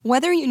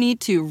Whether you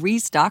need to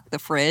restock the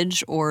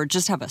fridge or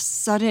just have a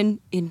sudden,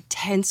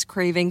 intense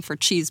craving for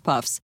cheese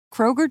puffs,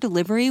 Kroger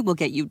Delivery will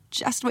get you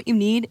just what you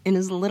need in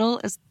as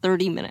little as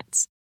 30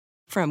 minutes.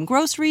 From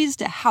groceries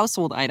to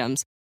household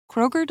items,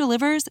 Kroger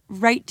delivers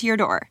right to your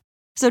door.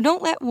 So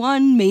don't let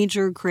one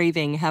major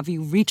craving have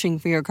you reaching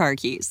for your car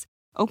keys.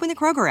 Open the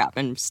Kroger app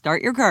and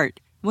start your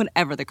cart,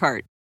 whatever the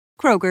cart.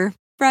 Kroger,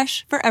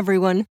 fresh for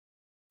everyone.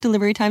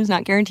 Delivery times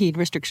not guaranteed.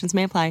 Restrictions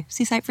may apply.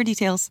 See site for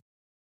details.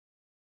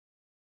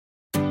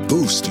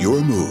 Boost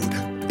your mood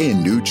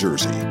in New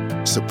Jersey.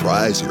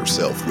 Surprise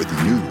yourself with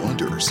new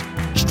wonders.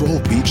 Stroll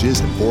beaches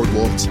and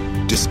boardwalks.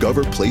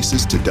 Discover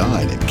places to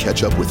dine and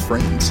catch up with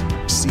friends.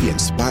 See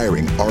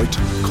inspiring art,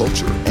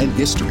 culture, and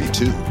history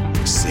too.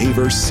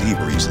 Savor sea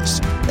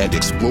breezes and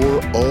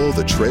explore all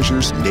the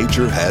treasures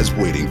nature has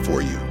waiting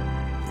for you.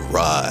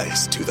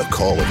 Rise to the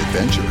call of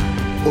adventure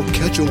or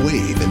catch a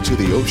wave into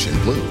the ocean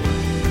blue.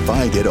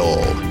 Find it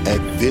all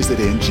at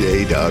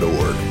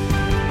visitnj.org.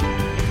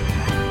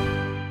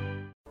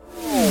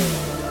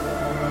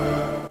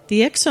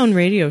 The X Zone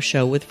Radio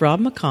Show with Rob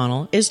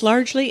McConnell is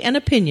largely an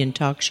opinion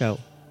talk show.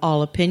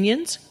 All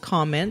opinions,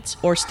 comments,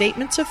 or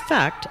statements of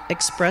fact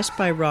expressed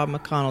by Rob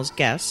McConnell's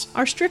guests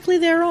are strictly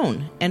their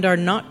own and are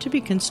not to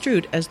be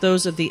construed as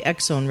those of the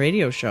X Zone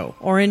Radio Show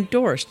or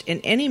endorsed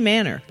in any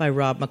manner by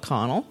Rob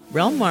McConnell,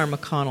 Relmar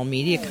McConnell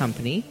Media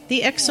Company,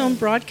 the X Zone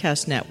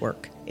Broadcast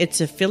Network,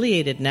 its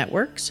affiliated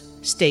networks,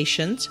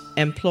 stations,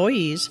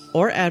 employees,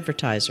 or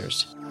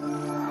advertisers.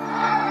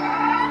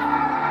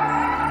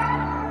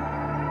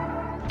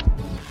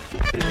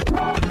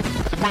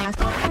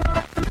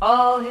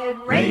 All Hit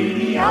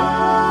Radio.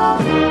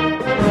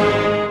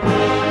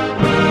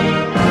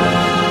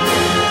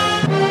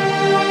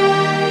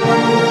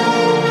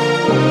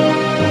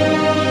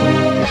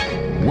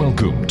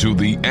 Welcome to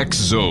the X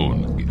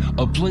Zone,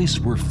 a place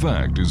where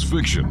fact is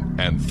fiction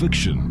and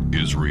fiction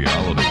is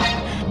reality.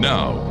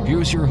 Now,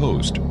 here's your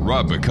host,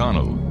 Rob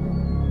McConnell.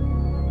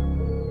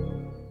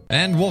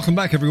 And welcome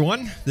back,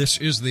 everyone. This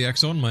is the X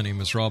Zone. My name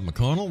is Rob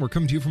McConnell. We're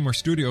coming to you from our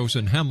studios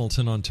in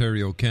Hamilton,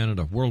 Ontario,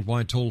 Canada.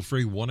 Worldwide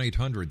toll-free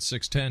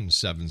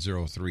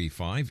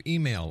 1-800-610-7035.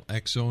 Email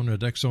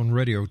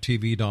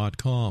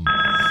xzone@xzoneradiotv.com.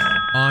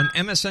 On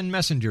MSN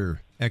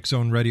Messenger,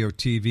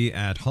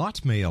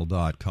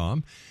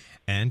 xzoneradiotv@hotmail.com.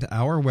 And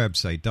our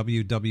website,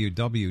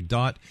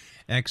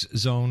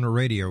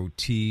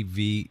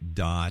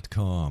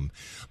 www.xzoneradiotv.com.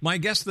 My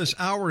guest this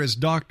hour is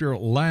Dr.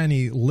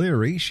 Lani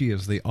Leary. She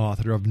is the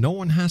author of No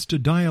One Has to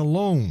Die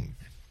Alone.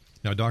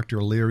 Now,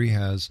 Dr. Leary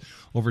has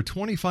over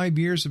 25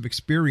 years of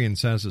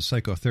experience as a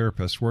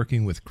psychotherapist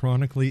working with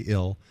chronically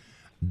ill,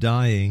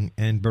 dying,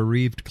 and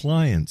bereaved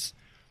clients.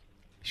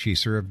 She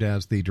served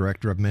as the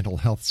Director of Mental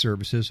Health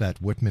Services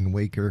at Whitman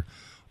Walker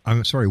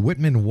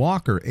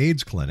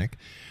AIDS Clinic,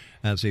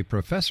 as a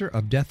professor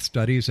of death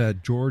studies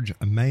at George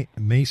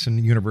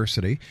Mason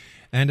University,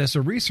 and as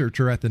a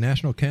researcher at the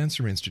National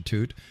Cancer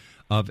Institute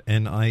of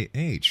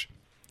NIH.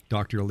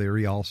 Dr.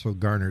 Leary also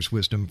garners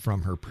wisdom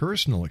from her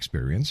personal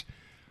experience,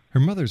 her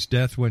mother's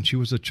death when she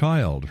was a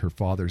child, her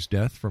father's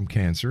death from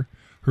cancer,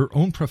 her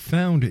own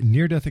profound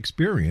near-death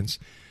experience,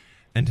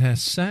 and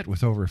has sat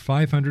with over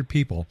 500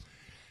 people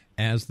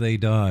as they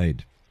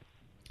died.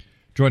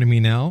 Joining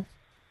me now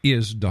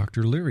is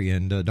Dr. Leary,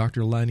 and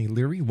Dr. Lani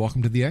Leary,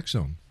 welcome to the X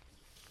Zone.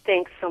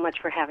 Thanks so much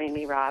for having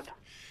me, Rob.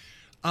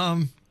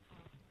 No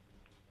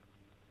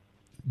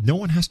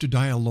One Has to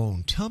Die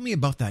Alone. Tell me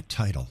about that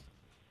title.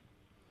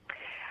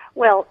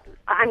 Well,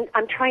 I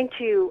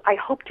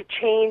hope to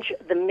change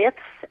the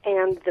myths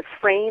and the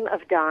frame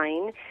of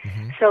dying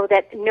so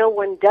that no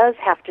one does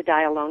have to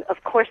die alone.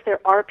 Of course,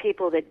 there are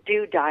people that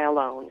do die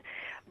alone,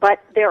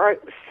 but there are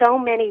so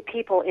many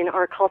people in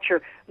our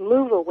culture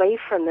move away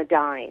from the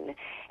dying.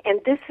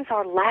 And this is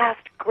our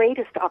last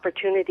greatest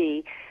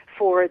opportunity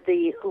for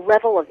the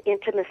level of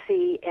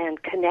intimacy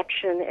and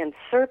connection and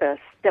service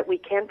that we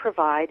can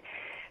provide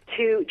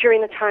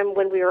during the time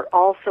when we are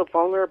all so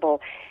vulnerable.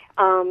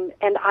 And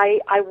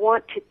I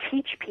want to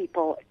teach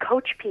people,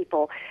 coach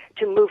people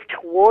to move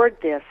toward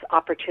this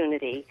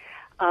opportunity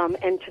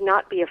and to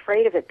not be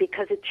afraid of it,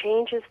 because it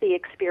changes the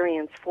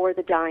experience for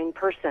the dying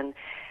person,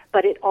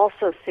 but it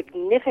also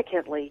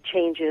significantly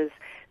changes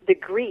the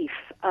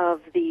grief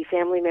of the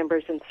family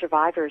members and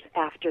survivors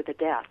after the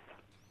death.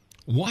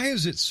 Why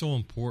is it so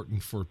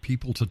important for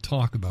people to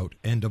talk about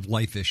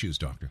end-of-life issues,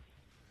 Doctor?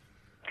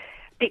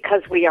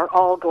 Because we are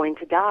all going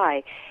to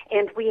die,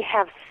 and we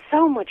have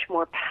so much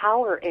more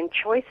power and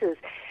choices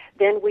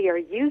than we are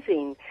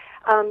using.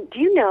 Do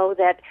you know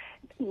that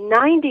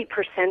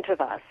 90%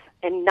 of us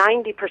and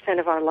 90%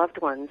 of our loved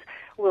ones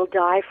will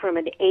die from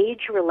an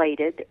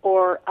age-related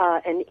or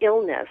an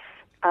illness,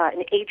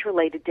 an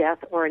age-related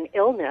death or an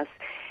illness,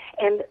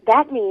 and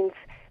that means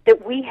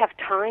that we have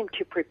time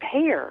to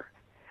prepare.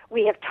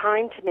 We have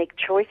time to make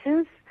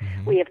choices.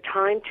 We have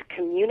time to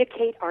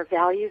communicate our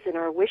values and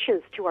our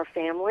wishes to our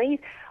family,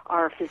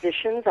 our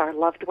physicians, our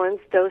loved ones,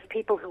 those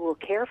people who will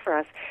care for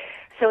us,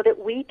 so that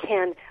we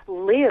can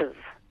live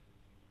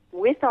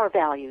with our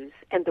values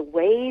and the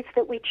ways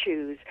that we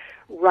choose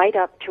right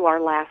up to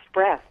our last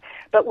breath.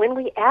 But when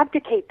we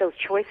abdicate those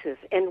choices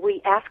and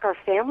we ask our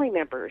family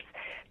members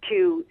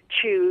to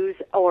choose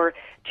or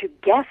to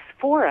guess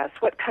for us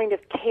what kind of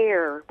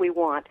care we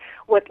want,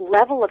 what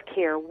level of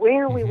care,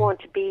 where we want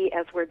to be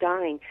as we're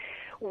dying,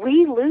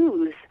 we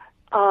lose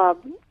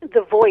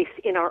the voice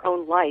in our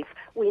own life.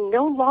 We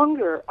no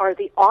longer are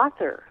the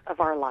author of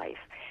our life.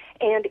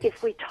 And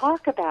if we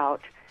talk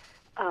about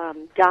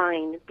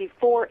dying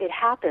before it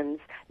happens,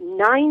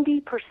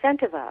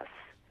 90% of us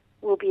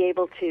will be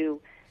able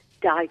to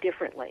die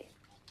differently.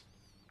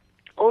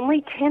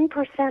 Only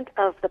 10%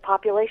 of the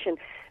population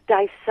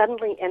dies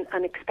suddenly and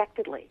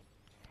unexpectedly.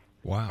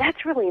 Wow.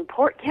 That's really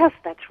important. Yes,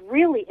 that's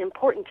really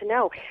important to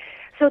know.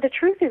 So the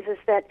truth is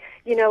that,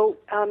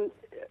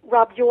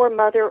 Rob, your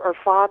mother or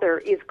father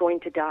is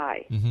going to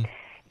die. Mm-hmm.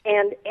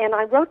 And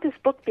I wrote this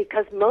book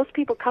because most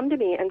people come to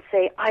me and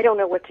say, I don't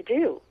know what to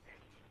do.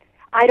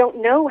 I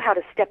don't know how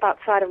to step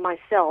outside of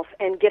myself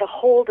and get a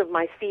hold of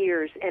my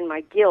fears and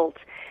my guilt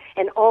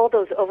and all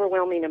those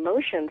overwhelming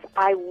emotions.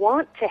 I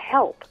want to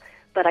help,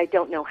 but I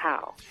don't know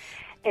how.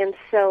 And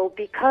so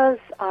because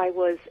I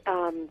was,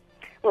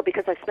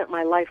 because I spent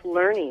my life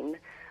learning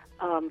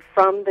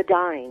from the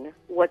dying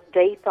what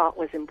they thought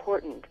was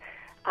important,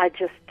 I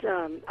feel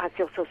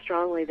so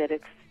strongly that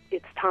it's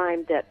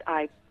time that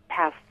I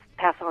pass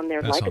on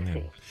their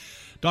legacy.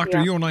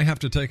 Doctor, you and I have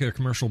to take a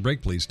commercial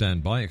break. Please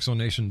stand by.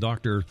 Exonation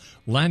Dr.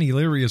 Lani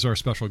Leary is our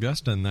special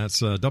guest, and that's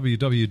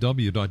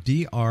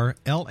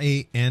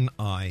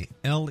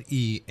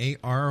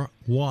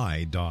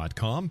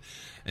www.drlanileary.com.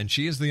 And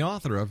she is the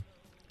author of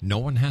No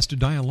One Has to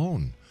Die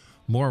Alone.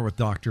 More with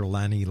Dr.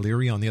 Lani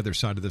Leary on the other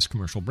side of this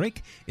commercial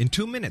break in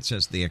 2 minutes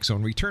as the X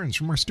Zone returns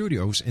from our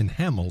studios in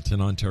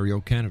Hamilton, Ontario,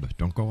 Canada.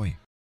 Don't go away.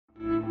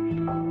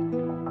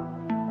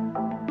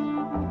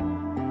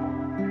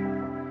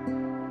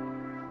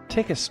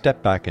 Take a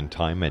step back in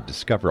time and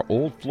discover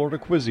old Florida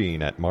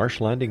cuisine at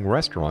Marsh Landing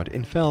Restaurant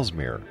in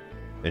Fellsmere.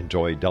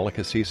 Enjoy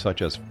delicacies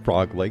such as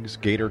frog legs,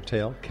 gator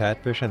tail,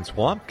 catfish, and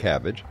swamp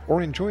cabbage,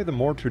 or enjoy the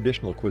more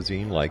traditional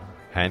cuisine like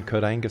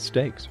hand-cut Angus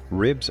steaks,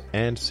 ribs,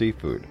 and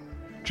seafood.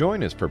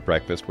 Join us for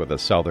breakfast with a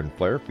southern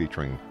flair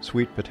featuring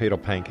sweet potato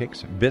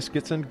pancakes,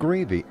 biscuits, and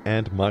gravy,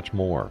 and much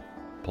more.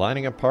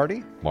 Planning a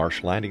party?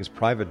 Marsh Landing's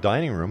private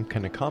dining room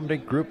can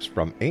accommodate groups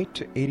from 8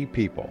 to 80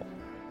 people.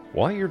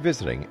 While you're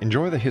visiting,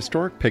 enjoy the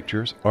historic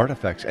pictures,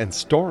 artifacts, and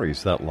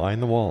stories that line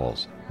the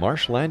walls.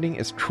 Marsh Landing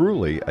is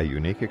truly a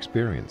unique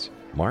experience.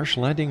 Marsh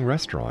Landing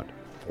Restaurant,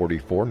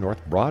 44 North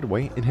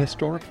Broadway in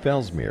historic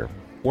Fellsmere,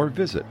 or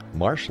visit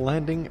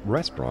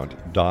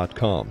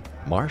marshlandingrestaurant.com.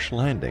 Marsh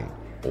Landing,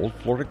 Old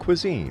Florida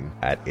cuisine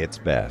at its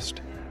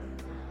best.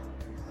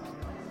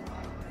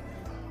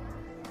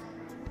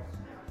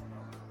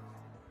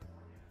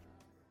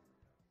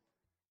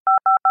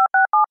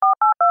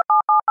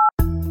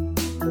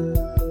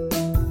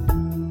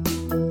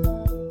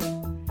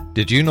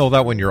 Did you know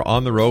that when you're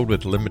on the road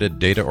with limited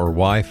data or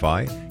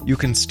Wi-Fi, you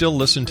can still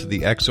listen to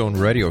the X Zone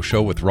radio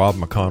show with Rob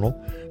McConnell,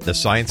 The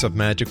Science of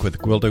Magic with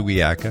Gwilda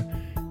Wiyaka,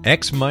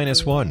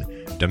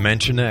 X-1,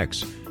 Dimension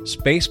X,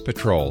 Space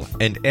Patrol,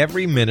 and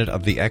every minute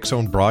of the X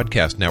Zone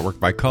broadcast network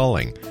by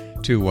calling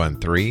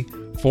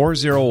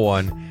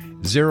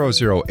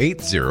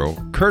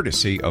 213-401-0080,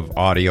 courtesy of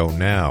Audio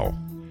Now.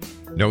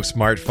 No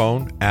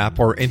smartphone, app,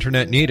 or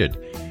internet needed.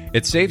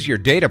 It saves your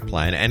data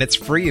plan, and it's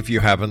free if you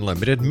have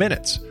unlimited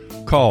minutes.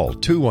 Call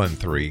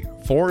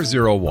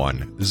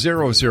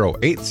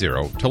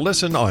 213-401-0080 to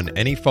listen on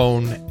any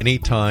phone,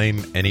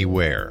 anytime,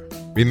 anywhere.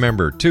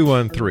 Remember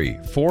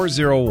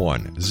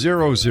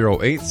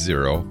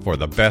 213-401-0080 for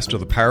the best of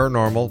the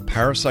paranormal,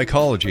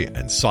 parapsychology,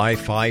 and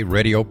sci-fi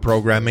radio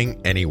programming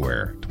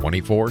anywhere,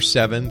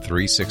 24/7,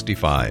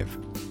 365.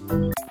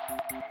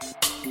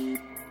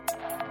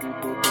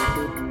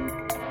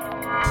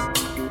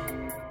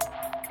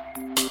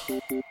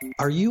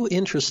 Are you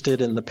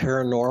interested in the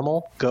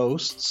paranormal,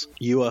 ghosts,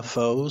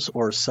 UFOs,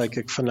 or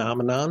psychic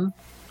phenomenon?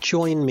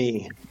 Join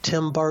me,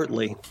 Tim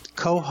Bartley,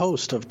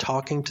 co-host of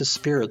Talking to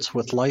Spirits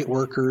with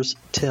Lightworkers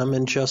Tim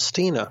and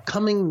Justina,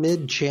 coming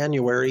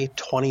mid-January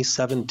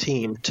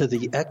 2017 to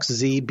the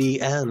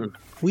XZBN.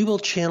 We will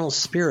channel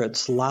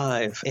spirits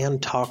live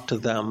and talk to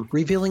them,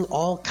 revealing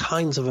all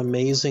kinds of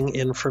amazing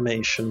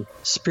information.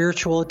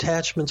 Spiritual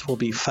attachments will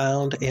be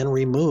found and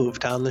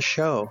removed on the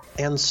show,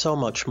 and so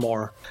much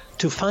more.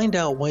 To find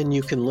out when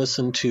you can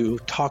listen to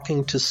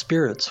Talking to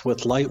Spirits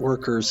with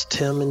Lightworkers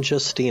Tim and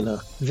Justina,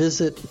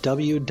 visit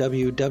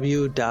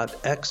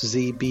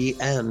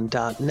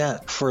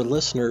www.xzbn.net for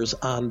listeners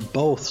on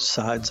both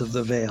sides of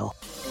the veil.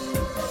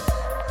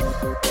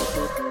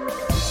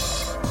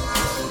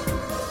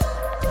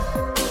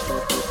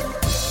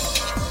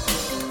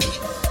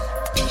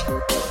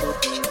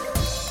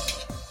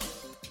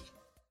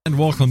 And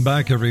welcome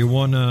back,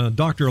 everyone.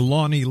 Dr.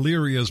 Lani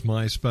Leary is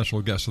my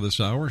special guest of this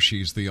hour.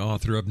 She's the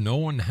author of No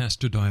One Has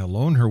to Die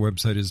Alone. Her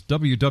website is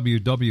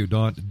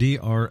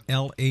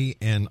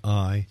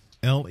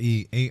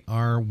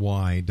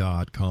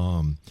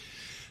www.drlanileary.com.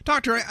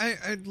 Doctor,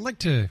 I'd like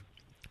to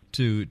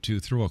to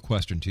throw a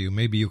question to you.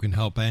 Maybe you can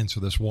help answer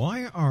this.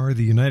 Why are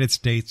the United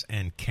States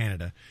and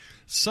Canada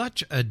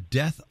such a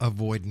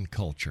death-avoidant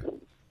culture?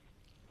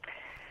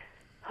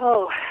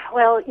 Oh,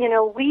 well,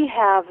 we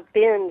have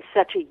been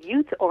such a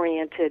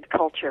youth-oriented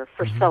culture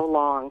for so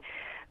long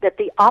that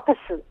the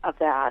opposite of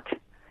that,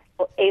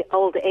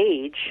 old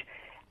age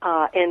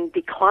and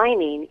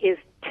declining, is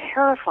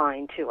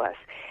terrifying to us.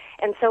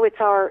 And so it's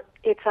our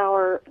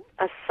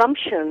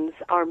assumptions,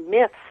 our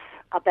myths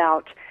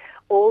about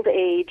old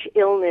age,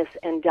 illness,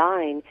 and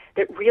dying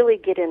that really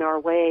get in our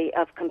way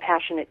of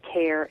compassionate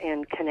care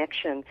and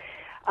connection.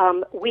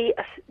 We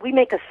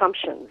make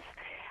assumptions,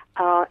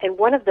 and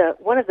one of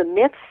the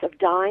myths of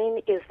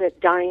dying is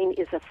that dying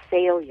is a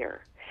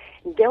failure.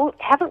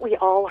 Haven't we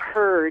all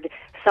heard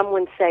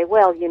someone say,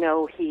 well,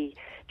 he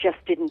just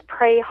didn't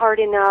pray hard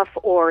enough,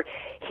 or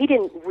he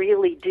didn't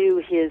really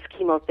do his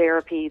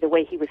chemotherapy the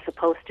way he was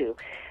supposed to?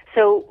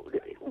 So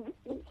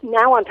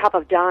now on top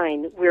of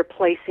dying, we're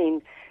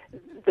placing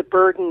the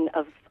burden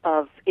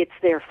of it's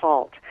their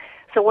fault.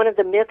 So one of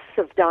the myths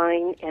of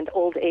dying and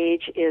old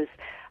age is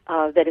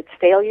that it's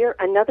failure.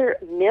 Another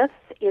myth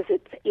is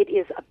it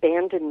is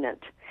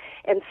abandonment.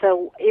 And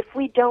so if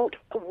we don't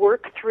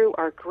work through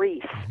our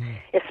grief,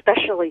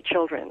 especially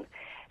children,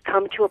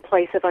 come to a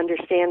place of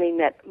understanding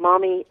that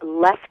mommy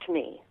left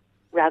me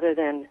rather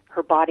than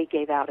her body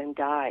gave out and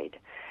died,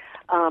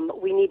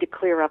 we need to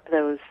clear up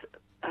those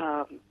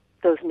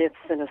myths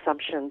and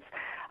assumptions.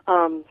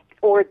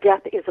 Or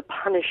death is a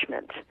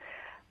punishment.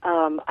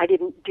 I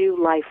didn't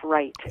do life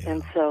right,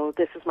 and so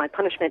this is my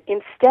punishment.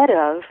 Instead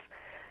of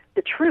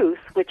the truth,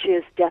 which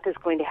is death is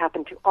going to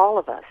happen to all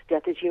of us.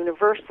 Death is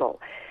universal.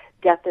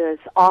 Death is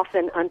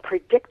often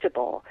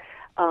unpredictable.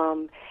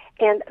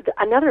 And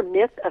another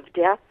myth of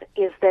death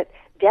is that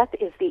death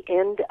is the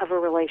end of a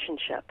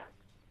relationship.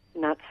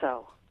 Not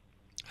so.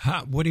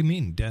 What do you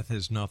mean death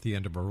is not the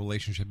end of a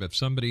relationship? If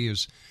somebody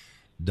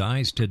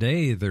dies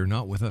today, they're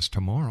not with us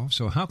tomorrow.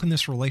 So how can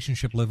this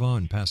relationship live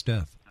on past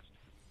death?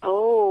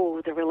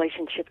 Oh, the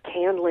relationship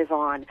can live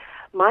on.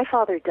 My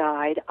father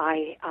died.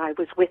 I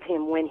was with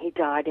him when he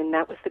died, and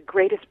that was the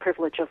greatest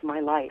privilege of my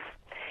life.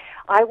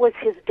 I was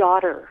his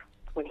daughter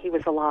when he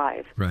was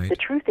alive. Right. The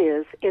truth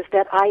is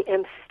that I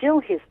am still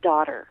his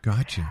daughter.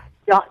 Gotcha.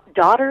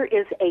 Daughter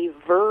is a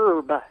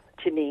verb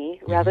to me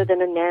rather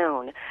than a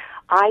noun.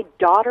 I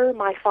daughter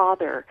my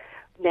father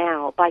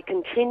now by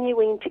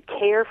continuing to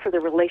care for the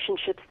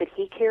relationships that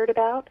he cared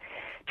about,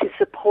 to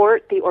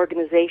support the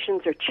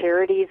organizations or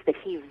charities that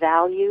he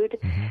valued,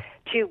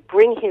 to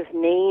bring his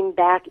name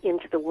back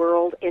into the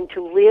world, and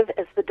to live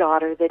as the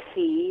daughter that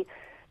he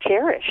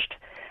cherished.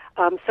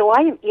 So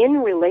I am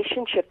in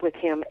relationship with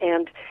him,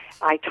 and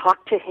I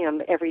talk to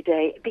him every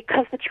day,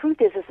 because the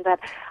truth is that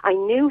I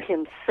knew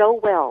him so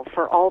well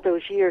for all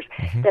those years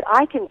that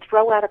I can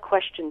throw out a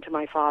question to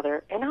my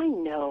father, and I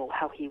know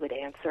how he would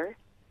answer.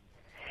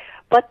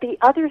 But the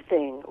other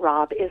thing,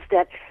 Rob, is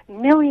that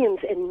millions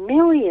and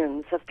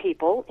millions of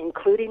people,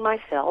 including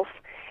myself,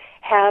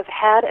 have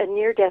had a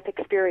near-death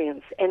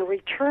experience and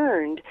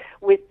returned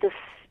with this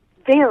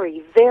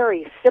very,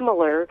 very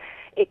similar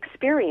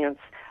experience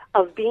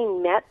of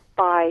being met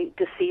by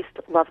deceased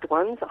loved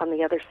ones on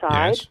the other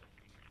side,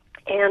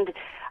 and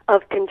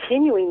of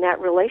continuing that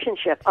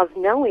relationship, of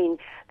knowing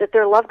that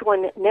their loved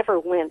one never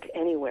went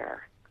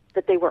anywhere,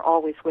 that they were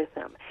always with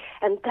them.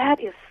 And that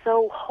is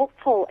so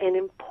hopeful and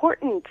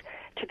important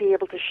to be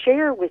able to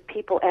share with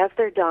people as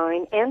they're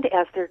dying and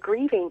as they're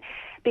grieving,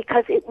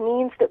 because it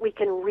means that we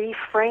can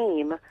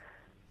reframe,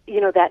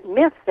 that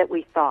myth that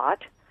we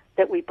thought,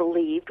 that we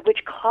believed,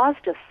 which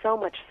caused us so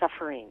much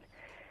suffering,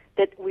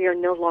 that we are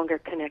no longer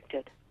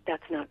connected.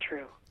 That's not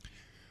true.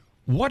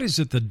 What is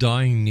it the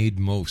dying need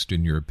most,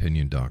 in your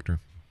opinion, Doctor?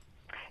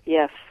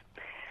 Yes,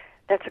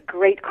 that's a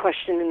great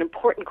question, an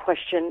important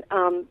question,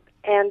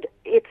 and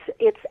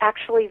it's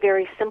actually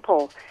very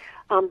simple.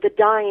 The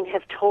dying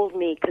have told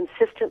me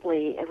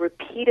consistently and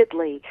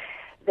repeatedly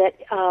that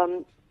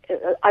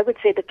I would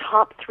say the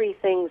top three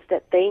things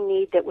that they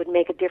need that would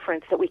make a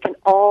difference, that we can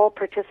all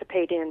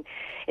participate in,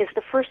 is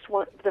the first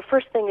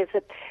thing is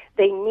that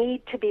they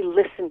need to be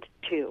listened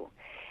to.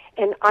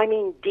 And I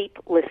mean deep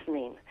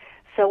listening.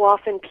 So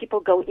often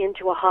people go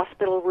into a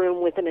hospital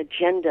room with an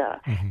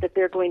agenda that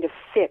they're going to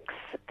fix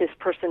this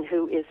person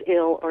who is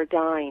ill or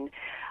dying.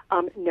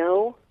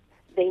 No,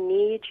 they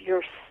need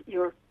your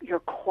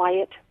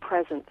quiet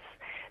presence.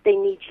 They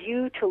need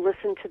you to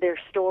listen to their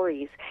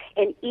stories,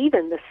 and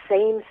even the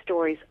same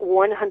stories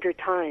 100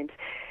 times,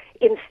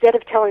 instead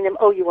of telling them,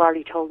 oh, you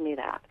already told me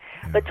that.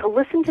 But to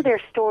listen to their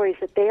stories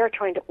that they are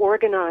trying to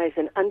organize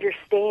and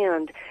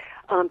understand,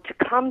 to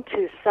come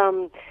to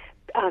some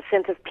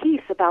sense of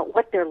peace about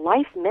what their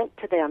life meant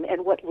to them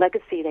and what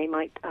legacy they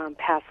might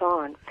pass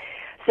on.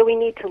 So we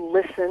need to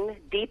listen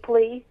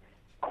deeply,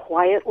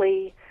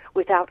 quietly,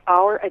 without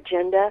our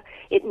agenda.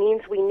 It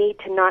means we need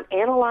to not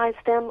analyze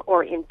them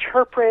or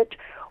interpret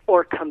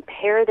or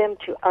compare them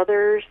to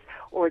others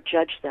or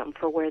judge them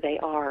for where they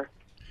are.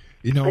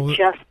 But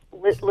just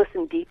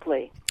listen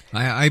deeply.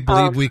 I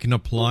believe we can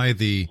apply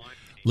the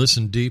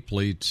listen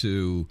deeply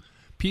to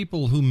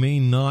people who may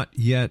not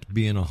yet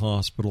be in a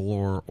hospital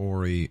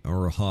or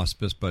a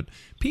hospice, but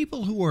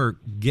people who are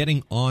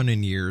getting on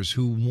in years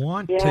who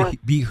want to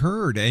be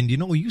heard. And,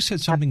 you said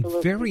something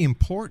very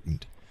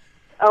important.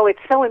 Oh,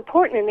 it's so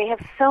important, and they have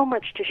so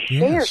much to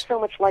share, so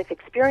much life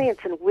experience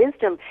and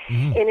wisdom.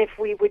 And if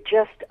we would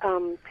just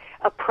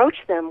approach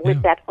them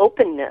with that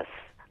openness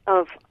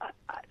of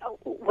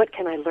what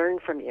can I learn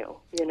from you,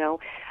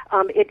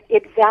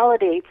 it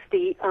validates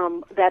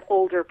that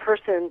older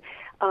person.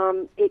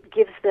 It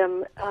gives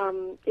them,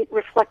 it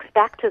reflects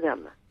back to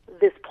them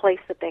this place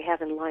that they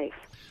have in life.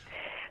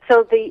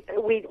 So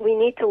we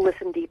need to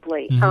listen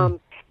deeply.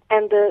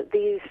 And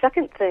the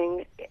second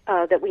thing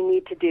that we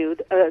need to do,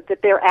 that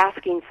they're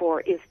asking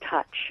for, is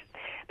touch.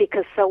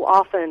 Because so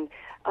often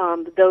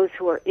those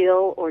who are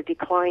ill or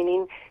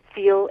declining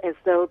feel as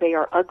though they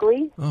are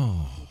ugly,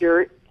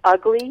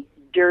 ugly,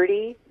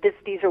 dirty.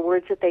 These are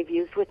words that they've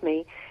used with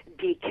me,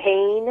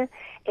 decaying,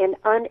 and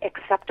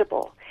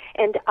unacceptable.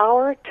 And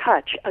our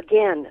touch,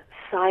 again,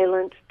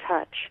 silent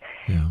touch,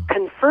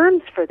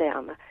 confirms for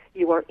them,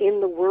 you are in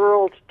the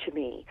world to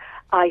me.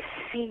 I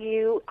see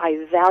you,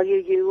 I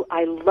value you,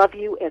 I love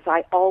you as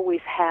I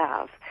always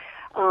have.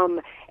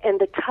 And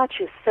the touch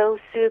is so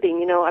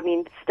soothing.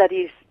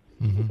 Studies,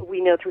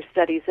 we know through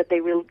studies that they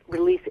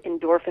release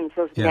endorphins,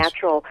 those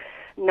natural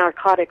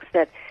narcotics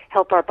that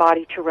help our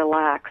body to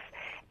relax.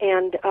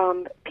 And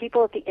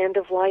people at the end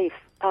of life,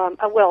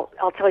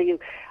 I'll tell you,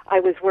 I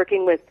was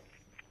working with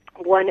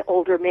one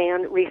older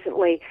man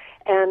recently,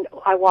 and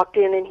I walked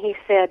in and he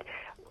said,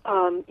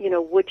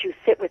 would you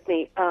sit with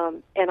me?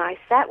 And I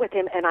sat with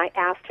him and I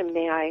asked him,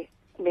 may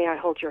I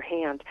hold your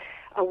hand?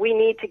 We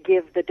need to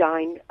give the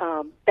dying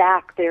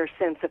back their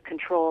sense of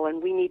control,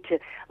 and we need to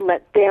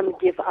let them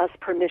give us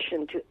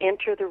permission to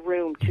enter the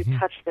room, to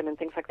touch them and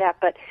things like that.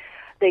 But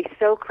they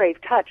so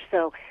crave touch.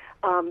 So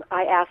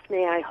I asked,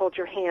 may I hold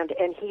your hand?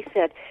 And he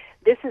said,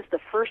 this is the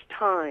first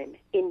time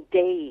in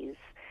days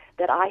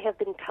that I have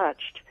been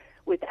touched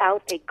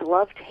without a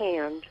gloved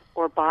hand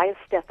or by a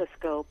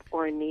stethoscope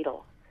or a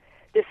needle.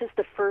 This is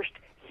the first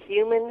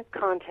human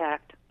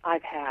contact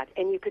I've had.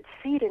 And you could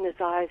see it in his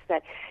eyes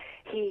that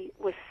he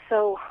was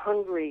so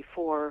hungry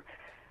for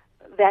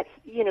that,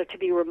 to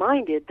be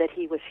reminded that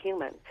he was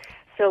human.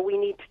 So we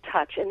need to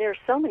touch. And there are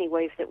so many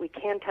ways that we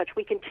can touch.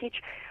 We can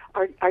teach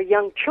our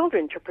young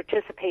children to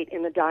participate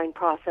in the dying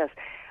process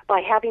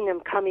by having them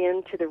come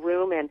into the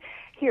room and,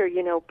 here,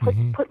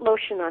 put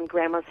lotion on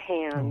Grandma's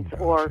hands,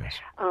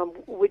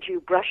 would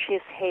you brush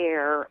his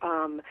hair?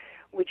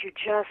 Would you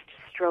just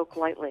stroke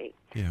lightly?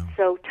 Yeah.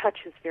 So touch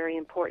is very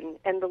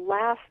important. And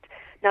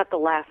not the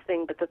last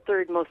thing, but the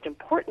third most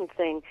important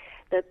thing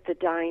that the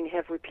dying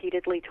have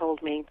repeatedly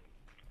told me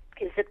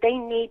is that they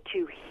need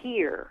to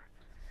hear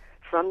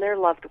from their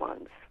loved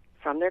ones,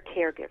 from their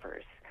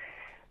caregivers,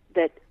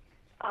 that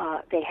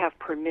they have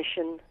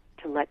permission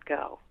to let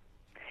go.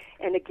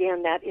 And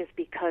again, that is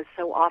because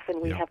so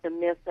often we have the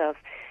myth of,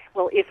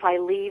 well, if I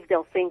leave,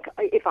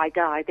 if I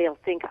die, they'll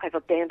think I've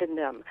abandoned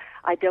them.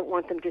 I don't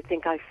want them to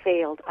think I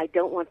failed. I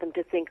don't want them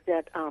to think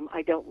that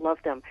I don't love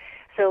them.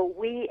 So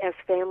we as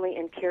family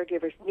and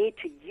caregivers need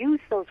to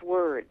use those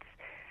words.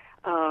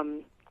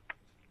 Dad,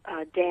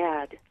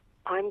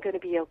 I'm going to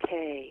be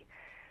okay.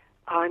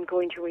 I'm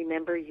going to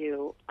remember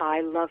you.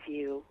 I love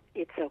you.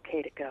 It's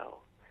okay to go.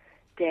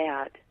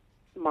 Dad,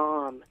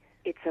 Mom,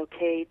 it's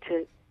okay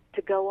to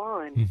go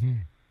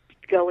on.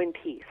 Go in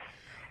peace.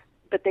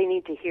 But they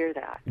need to hear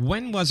that.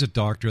 When was it,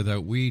 Doctor,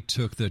 that we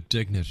took the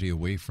dignity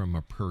away from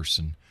a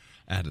person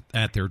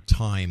at their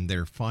time,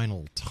 their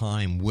final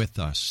time with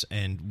us?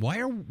 And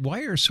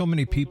why are so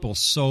many people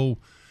so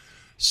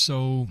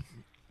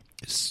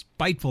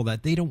spiteful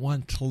that they don't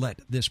want to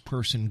let this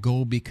person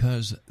go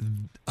because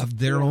of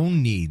their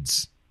own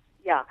needs?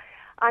 Yeah,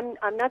 I'm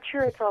not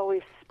sure it's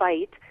always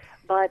spite,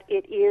 but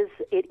it is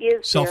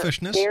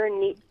selfishness. Their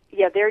need.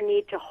 Yeah, their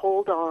need to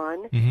hold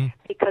on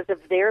because of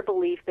their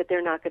belief that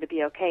they're not going to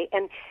be okay.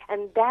 And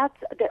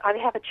I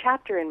have a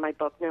chapter in my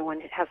book, No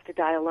One Has to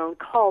Die Alone,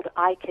 called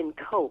I Can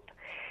Cope,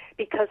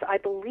 because I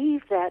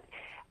believe that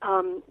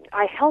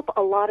I help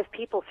a lot of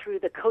people through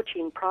the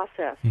coaching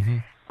process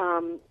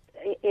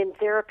in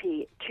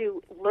therapy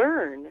to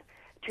learn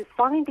to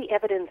find the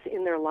evidence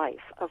in their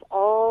life of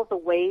all the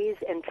ways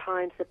and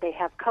times that they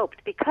have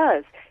coped.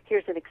 Because,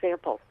 here's an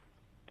example.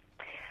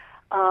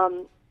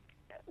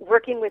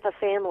 Working with a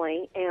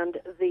family, and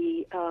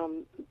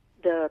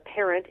the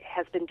parent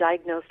has been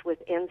diagnosed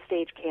with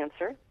end-stage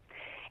cancer,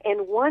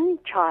 and one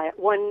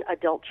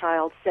adult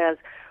child says,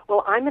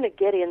 well, I'm going to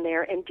get in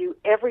there and do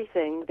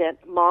everything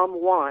that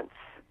Mom wants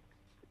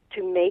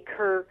to make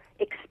her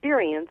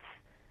experience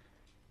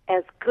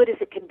as good as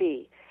it can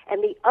be.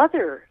 And the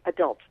other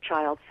adult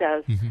child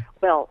says,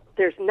 well,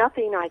 there's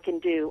nothing I can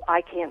do. I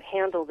can't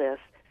handle this,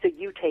 so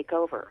you take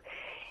over.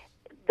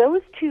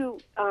 Those two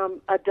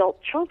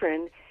adult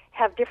children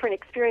have different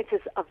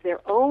experiences of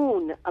their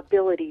own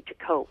ability to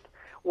cope.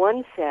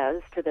 One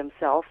says to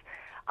themselves,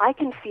 I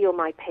can feel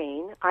my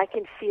pain, I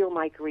can feel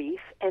my grief,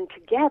 and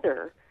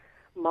together,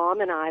 Mom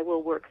and I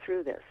will work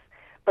through this.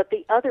 But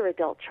the other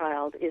adult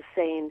child is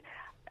saying,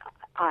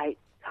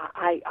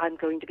 I'm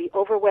going to be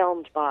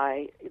overwhelmed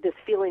by this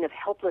feeling of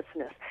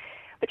helplessness.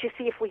 But you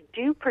see, if we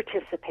do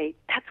participate,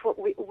 that's what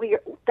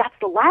that's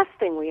the last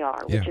thing we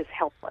are, which is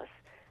helpless.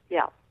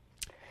 Yeah.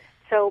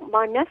 So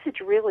my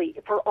message really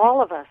for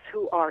all of us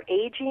who are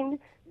aging,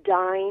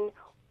 dying,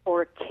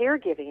 or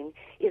caregiving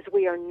is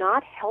we are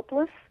not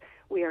helpless,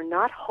 we are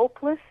not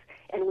hopeless,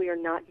 and we are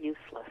not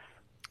useless.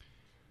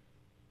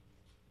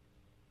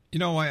 You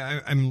know,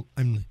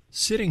 I'm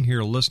sitting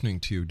here listening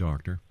to you,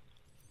 Doctor,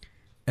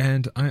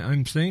 and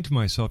I'm saying to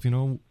myself, you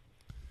know,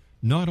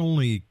 not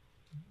only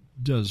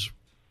does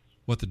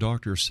what the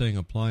doctor is saying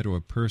apply to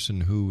a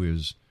person who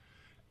is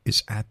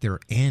at their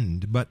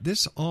end, but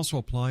this also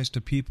applies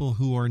to people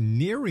who are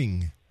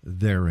nearing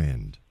their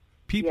end,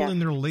 people in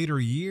their later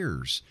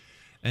years.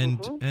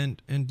 And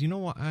and you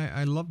know,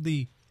 I love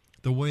the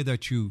way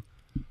that you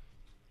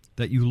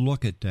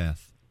look at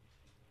death.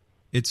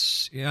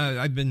 It's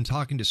I've been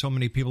talking to so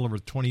many people over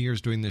 20 years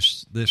doing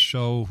this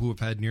show who have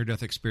had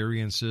near-death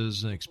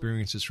experiences and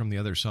experiences from the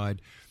other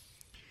side.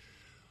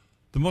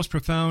 The most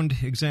profound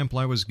example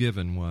I was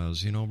given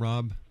was, you know,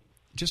 Rob,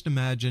 just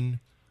imagine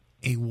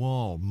a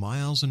wall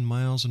miles and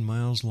miles and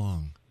miles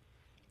long,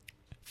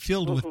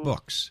 filled with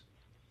books.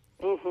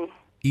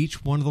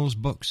 Each one of those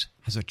books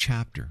has a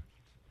chapter,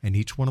 and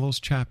each one of those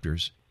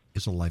chapters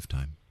is a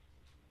lifetime.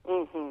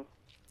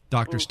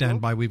 Doctor,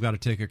 stand by. We've got to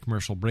take a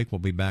commercial break. We'll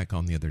be back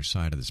on the other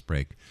side of this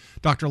break.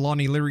 Dr.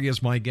 Lani Leary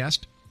is my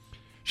guest.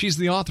 She's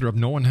the author of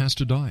No One Has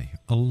to Die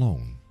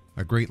Alone.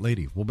 A great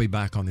lady. We'll be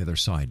back on the other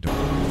side.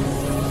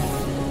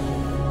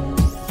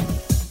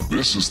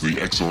 This is the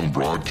X-Zone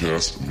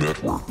Broadcast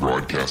Network,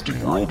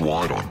 broadcasting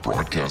worldwide on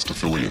broadcast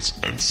affiliates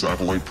and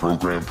satellite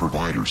program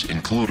providers,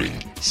 including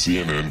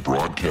CNN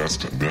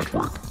Broadcast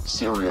Network,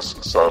 Sirius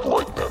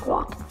Satellite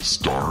Network,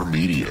 Star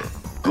Media,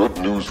 Good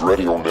News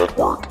Radio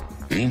Network,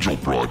 Angel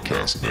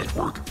Broadcast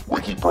Network,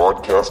 Wiki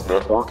Broadcast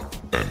Network,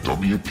 and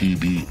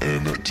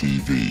WPBN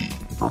TV.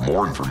 For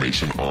more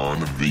information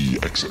on the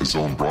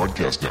X-Zone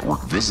Broadcast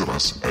Network, visit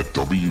us at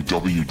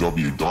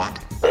www.xzbn.net.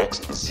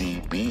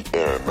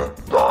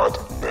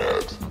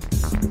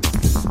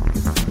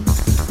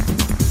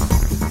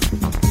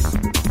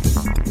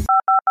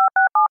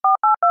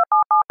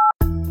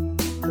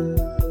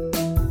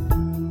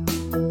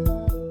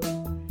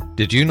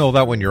 Did you know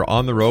that when you're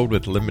on the road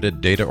with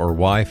limited data or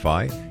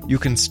Wi-Fi, you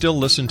can still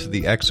listen to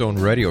the X-Zone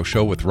Radio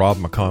Show with Rob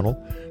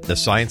McConnell, The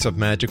Science of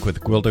Magic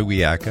with Gwilda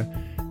Wiyaka,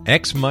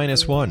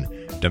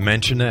 X-1,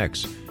 Dimension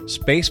X,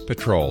 Space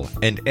Patrol,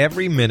 and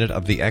every minute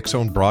of the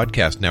X-Zone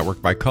Broadcast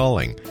Network by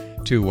calling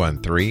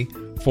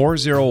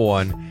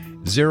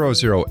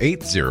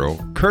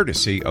 213-401-0080,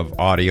 courtesy of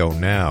Audio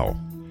Now.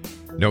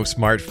 No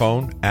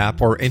smartphone,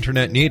 app, or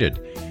internet needed.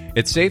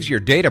 It saves your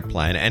data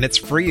plan, and it's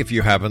free if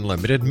you have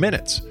unlimited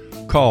minutes.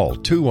 Call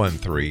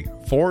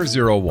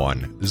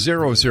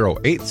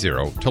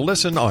 213-401-0080 to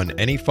listen on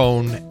any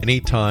phone,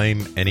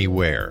 anytime,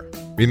 anywhere.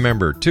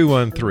 Remember,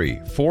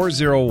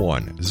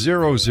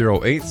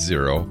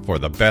 213-401-0080 for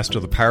the best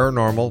of the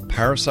paranormal,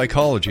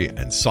 parapsychology,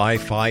 and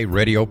sci-fi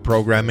radio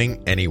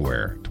programming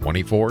anywhere,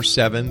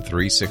 24/7,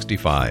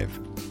 365.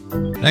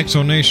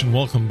 X-Zone Nation,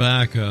 welcome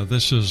back.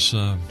 This is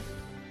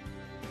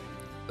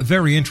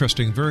very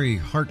interesting, very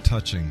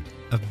heart-touching,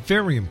 a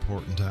very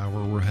important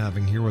hour we're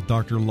having here with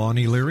Dr.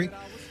 Lani Leary.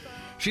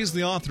 She's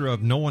the author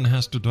of No One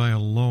Has to Die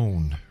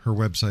Alone. Her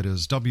website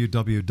is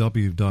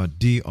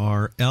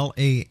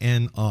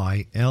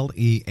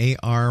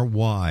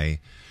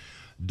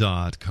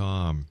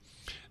www.drlanileary.com.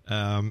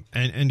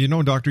 And you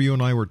know, Doctor, you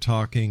and I were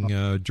talking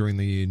during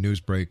the news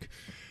break.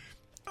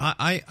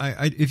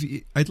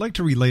 I'd like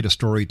to relate a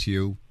story to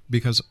you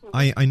because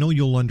I know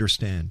you'll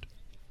understand.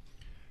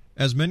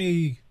 As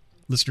many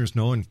listeners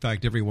know, in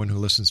fact, everyone who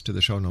listens to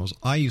the show knows,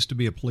 I used to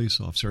be a police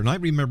officer. And I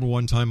remember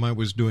one time I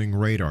was doing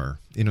radar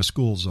in a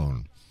school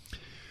zone.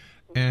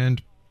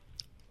 And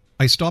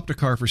I stopped a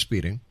car for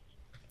speeding.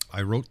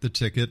 I wrote the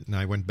ticket and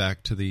I went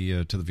back to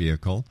the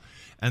vehicle.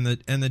 And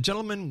the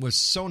gentleman was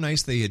so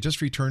nice. They had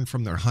just returned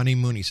from their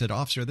honeymoon. He said,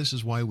 "Officer, this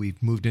is why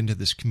we've moved into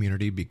this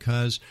community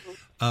because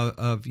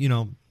of you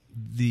know,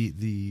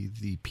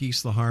 the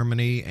peace, the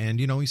harmony." And,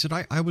 you know, he said,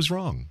 I was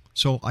wrong.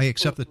 So I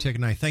accept the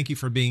ticket and I thank you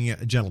for being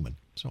a gentleman.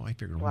 So I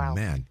figured, wow. Oh,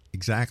 man,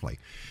 exactly.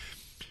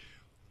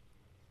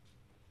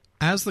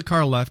 As the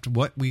car left,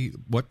 what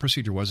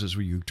procedure was is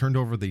you turned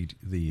over the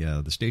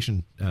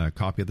station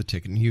copy of the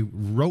ticket and you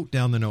wrote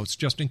down the notes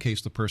just in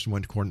case the person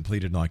went to court and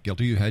pleaded not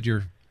guilty. You had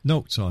your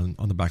notes on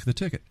the back of the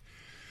ticket.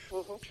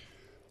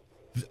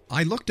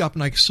 I looked up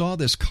and I saw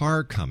this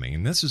car coming,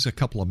 and this is a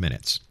couple of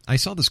minutes. I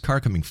saw this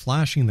car coming,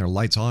 flashing their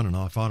lights on and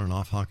off,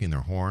 honking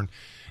their horn.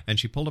 And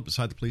she pulled up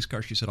beside the police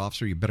car. She said,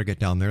 "Officer, you better get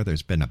down there.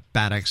 There's been a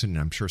bad accident.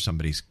 I'm sure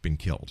somebody's been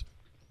killed."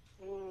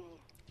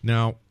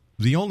 Now,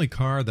 the only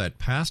car that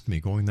passed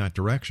me going that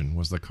direction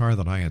was the car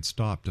that I had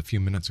stopped a few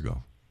minutes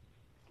ago.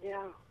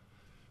 Yeah.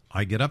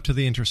 I get up to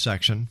the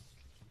intersection.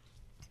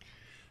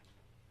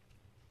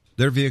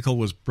 Their vehicle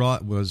was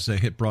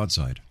hit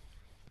broadside.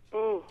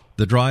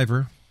 The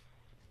driver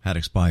had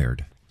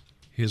expired.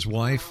 His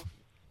wife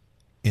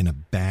in a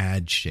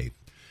bad shape.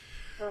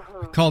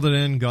 Called it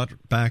in, got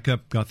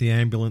backup, got the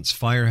ambulance.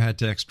 Fire had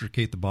to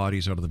extricate the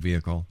bodies out of the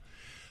vehicle.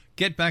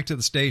 Get back to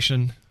the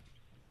station,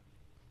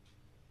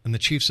 and the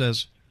chief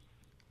says,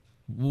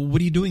 well,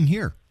 what are you doing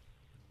here?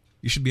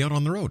 You should be out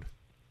on the road.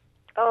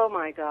 Oh,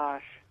 my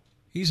gosh.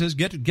 He says,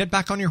 get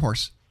back on your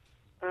horse.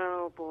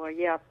 Oh, boy,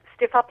 yeah.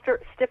 Stiff up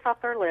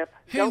her lip.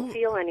 Hey, don't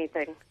feel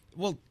anything.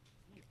 Well,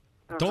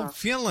 don't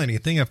feel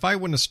anything. If I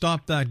wouldn't have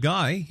stopped that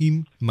guy,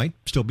 he might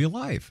still be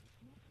alive.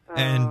 Oh.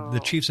 And the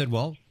chief said,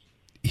 well,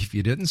 if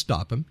you didn't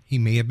stop him, he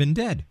may have been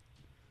dead.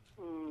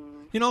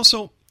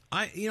 So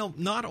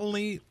not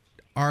only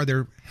are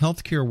there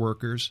healthcare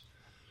workers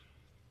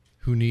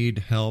who need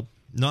help,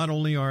 not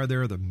only are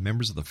there the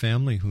members of the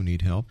family who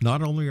need help,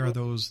 not only are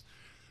those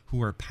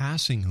who are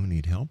passing who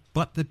need help,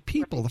 but the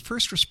people, the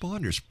first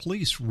responders,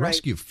 police,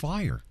 rescue,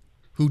 fire,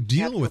 who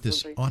deal with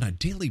this on a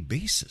daily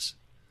basis.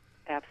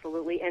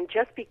 Absolutely. And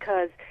just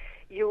because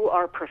you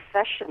are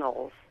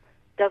professionals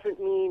doesn't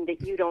mean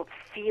that you don't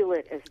feel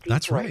it as deeply.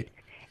 That's right.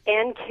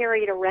 And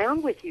carry it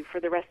around with you for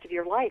the rest of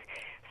your life.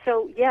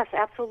 So, yes,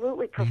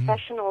 absolutely,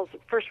 professionals,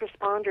 first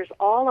responders,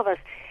 all of us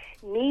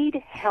need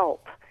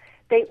help.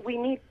 We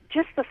need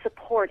just the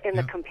support and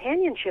the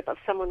companionship of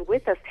someone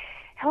with us,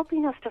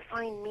 helping us to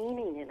find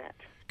meaning in it.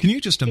 Can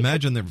you just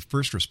imagine the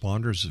first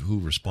responders who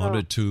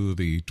responded to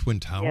the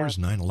Twin Towers,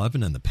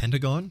 9/11, and the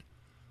Pentagon?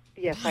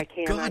 Yes, I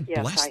can. God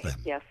bless them.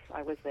 Yes,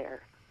 I was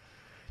there.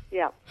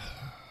 Yeah.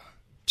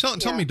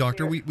 Tell me,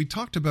 Doctor. We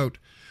talked about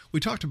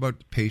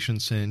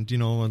patients, and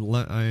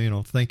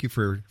thank you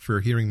for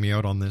hearing me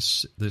out on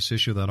this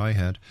issue that I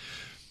had.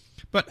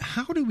 But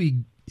how do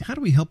we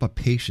help a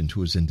patient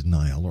who is in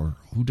denial or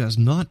who does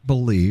not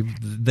believe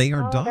they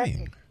are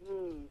dying?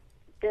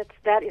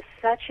 That is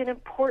such an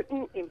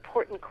important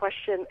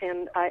question,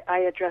 and I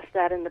address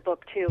that in the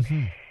book too.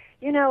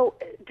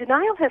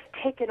 Denial has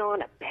taken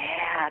on a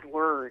bad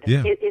word.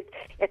 Yeah.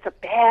 It's a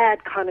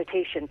bad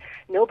connotation.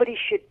 Nobody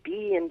should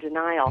be in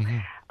denial.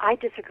 I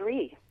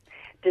disagree.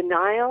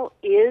 Denial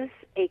is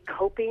a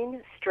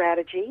coping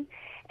strategy,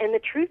 and the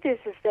truth is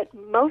that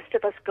most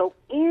of us go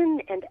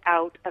in and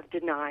out of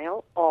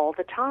denial all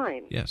the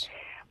time. Yes.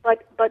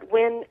 But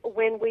when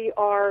we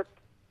are,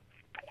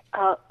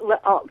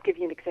 I'll give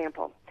you an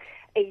example.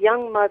 A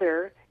young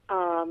mother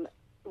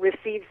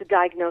receives a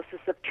diagnosis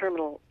of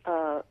terminal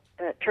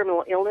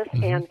illness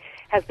and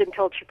has been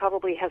told she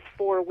probably has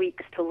 4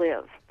 weeks to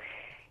live.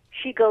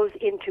 She goes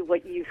into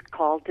what you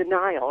call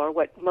denial, or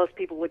what most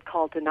people would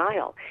call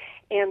denial.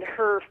 And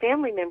her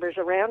family members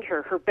around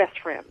her, her best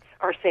friends,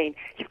 are saying,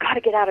 you've got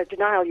to get out of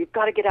denial, you've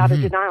got to get out of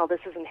denial,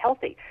 this isn't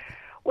healthy.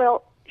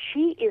 Well,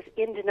 she is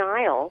in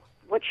denial.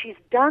 What she's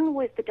done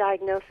with the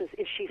diagnosis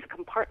is she's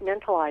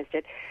compartmentalized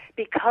it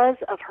because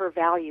of her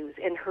values.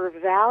 And her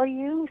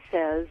value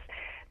says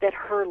that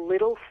her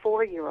little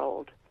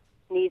 4-year-old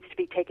needs to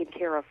be taken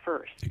care of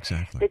first.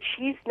 Exactly. That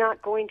she's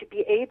not going to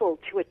be able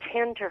to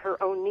attend to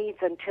her own needs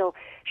until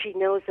she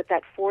knows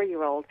that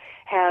 4-year-old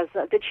has,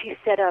 that she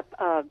set up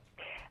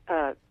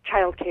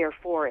child care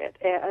for it,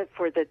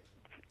 for the,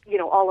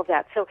 all of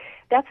that. So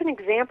that's an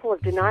example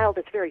of denial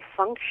that's very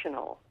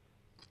functional.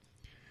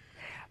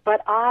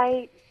 But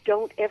I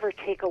don't ever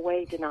take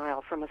away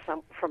denial from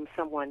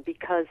someone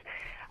because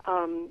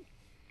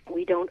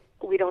we don't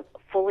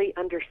fully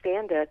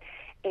understand it,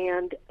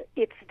 and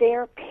it's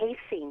their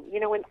pacing,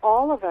 and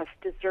all of us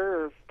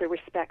deserve the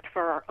respect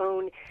for our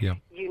own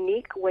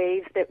unique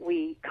ways that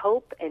we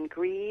cope and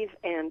grieve,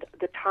 and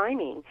the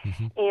timing,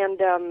 and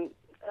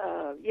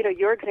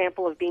your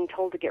example of being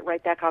told to get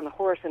right back on the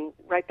horse and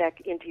right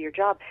back into your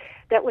job,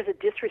 that was a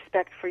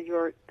disrespect for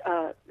your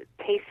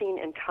pacing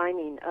and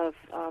timing of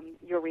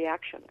your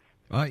reactions.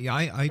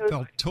 I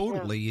felt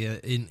totally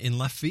in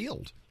left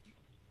field.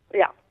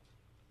 Yeah,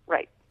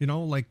 right.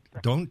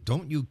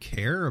 Don't you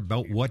care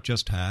about what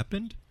just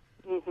happened?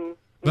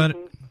 But,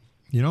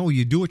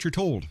 you do what you're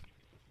told.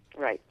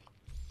 Right.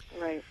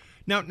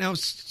 Now,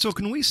 so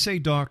can we say,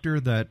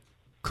 Doctor, that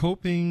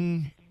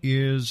coping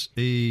is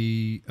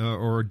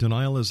or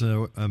denial is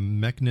a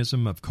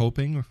mechanism of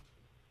coping?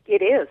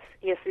 It is.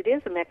 Yes, it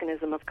is a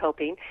mechanism of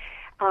coping.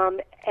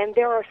 And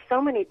there are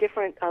so many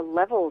different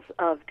levels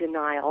of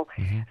denial,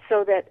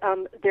 so that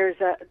there's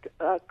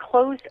a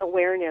closed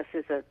awareness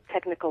is a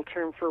technical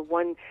term for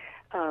one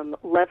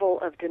level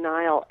of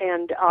denial.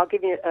 And I'll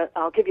give you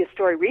a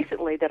story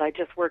recently that I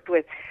just worked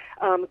with,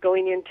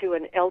 going into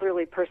an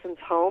elderly person's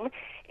home,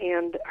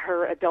 and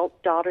her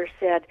adult daughter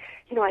said,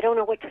 I don't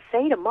know what to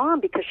say to Mom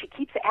because she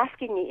keeps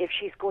asking me if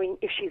she's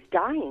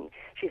dying.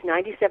 She's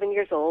 97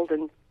 years old,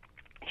 and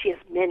she has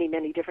many,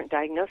 many different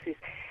diagnoses,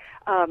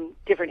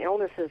 different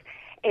illnesses.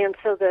 And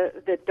so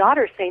the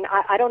daughter's saying,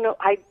 I don't know.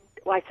 I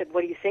said,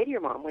 what do you say to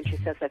your mom when she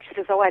says that? She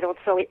says, I don't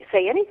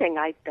say anything.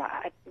 I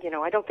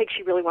don't think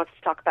she really wants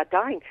to talk about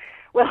dying.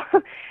 Well,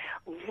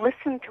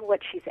 listen to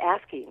what she's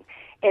asking.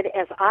 And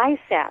as I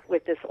sat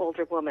with this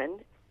older woman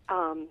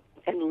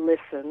and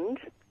listened,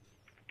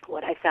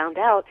 what I found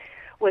out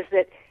was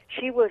that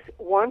she was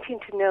wanting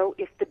to know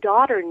if the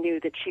daughter knew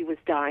that she was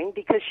dying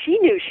because she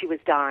knew she was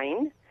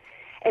dying.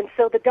 And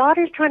so the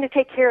daughter's trying to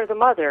take care of the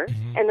mother,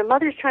 and the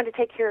mother's trying to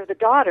take care of the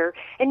daughter,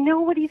 and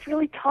nobody's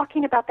really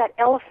talking about that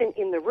elephant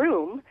in the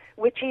room,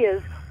 which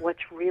is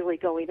what's really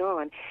going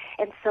on.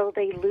 And so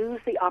they lose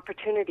the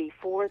opportunity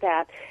for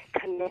that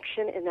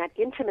connection and that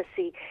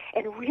intimacy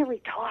and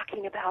really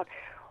talking about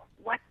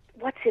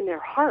what's in their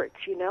hearts,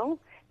 you know,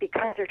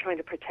 because they're trying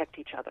to protect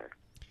each other.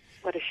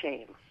 What a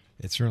shame.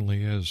 It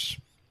certainly is.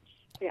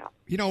 Yeah.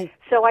 You know,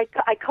 so I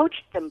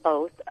coached them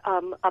both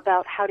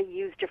about how to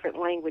use different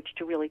language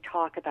to really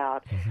talk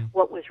about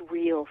what was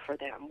real for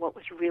them, what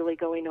was really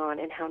going on,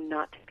 and how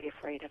not to be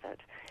afraid of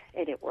it.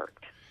 And it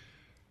worked.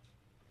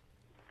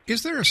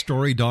 Is there a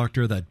story,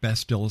 Doctor, that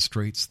best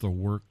illustrates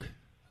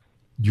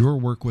your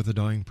work with a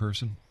dying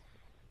person?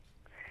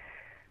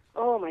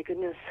 Oh, my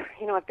goodness.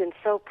 You know, I've been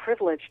so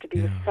privileged to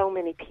be with so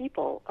many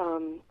people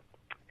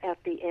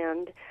at the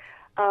end.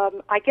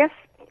 I guess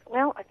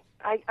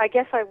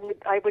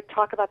I would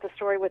talk about the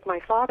story with my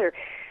father,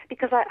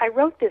 because I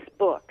wrote this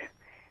book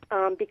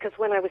because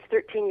when I was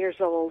 13 years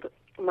old,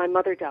 my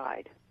mother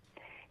died,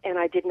 and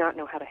I did not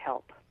know how to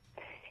help.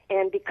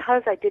 And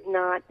because I did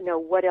not know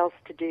what else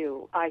to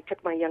do, I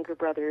took my younger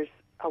brothers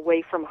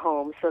away from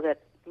home so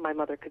that my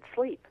mother could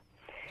sleep.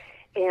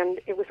 And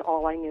it was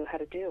all I knew how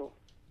to do.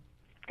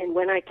 And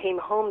when I came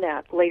home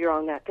later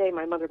on that day,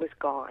 my mother was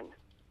gone.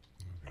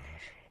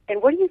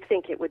 And what do you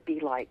think it would be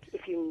like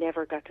if you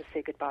never got to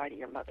say goodbye to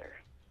your mother?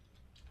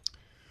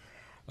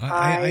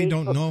 I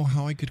don't know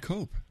how I could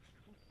cope.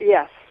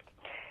 Yes.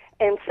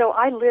 And so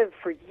I lived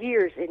for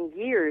years and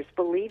years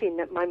believing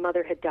that my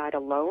mother had died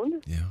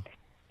alone,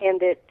 and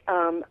that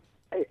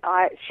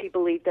she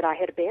believed that I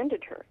had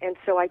abandoned her. And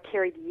so I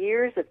carried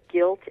years of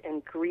guilt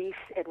and grief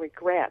and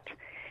regret.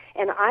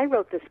 And I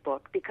wrote this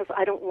book because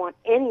I don't want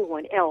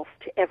anyone else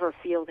to ever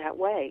feel that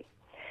way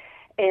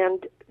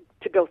and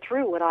to go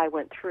through what I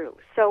went through.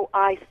 So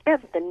I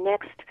spent the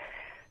next,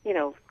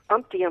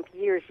 umpty-ump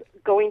years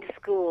going to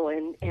school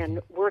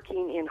and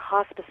working in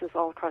hospices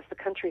all across the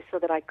country so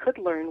that I could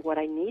learn what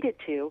I needed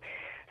to,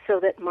 so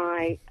that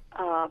my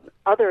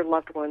other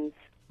loved ones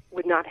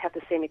would not have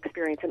the same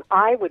experience, and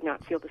I would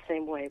not feel the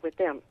same way with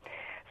them.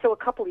 So a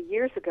couple of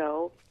years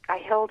ago, I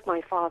held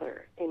my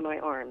father in my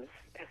arms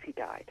as he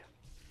died.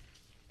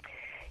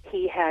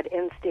 He had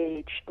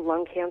end-stage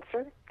lung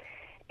cancer,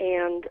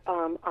 and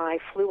I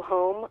flew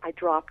home.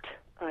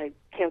 I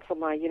canceled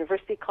my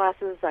university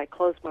classes. I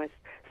closed my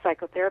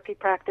psychotherapy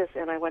practice,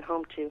 and I went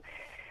home to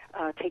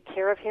take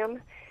care of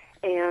him.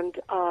 And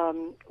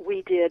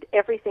we did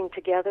everything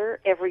together.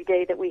 Every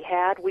day that we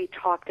had, we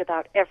talked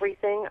about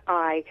everything.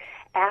 I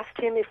asked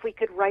him if we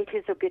could write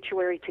his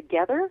obituary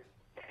together.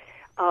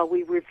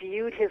 We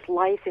reviewed his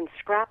life in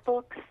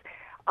scrapbooks.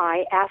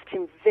 I asked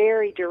him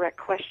very direct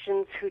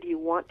questions. Who do you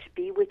want to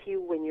be with you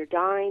when you're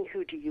dying?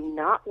 Who do you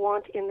not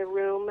want in the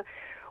room?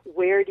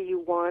 Where do you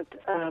want,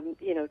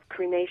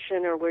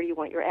 cremation, or where do you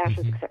want your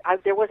ashes?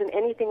 There wasn't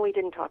anything we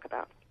didn't talk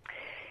about.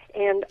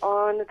 And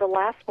on the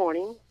last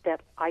morning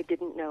that I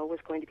didn't know was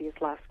going to be his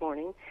last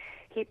morning,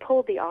 he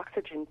pulled the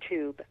oxygen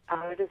tube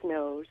out of his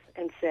nose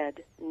and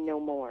said, "No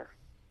more."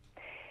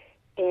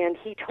 And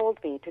he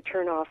told me to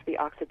turn off the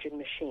oxygen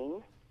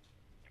machine,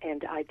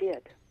 and I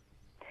did.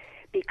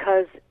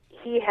 Because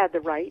he had the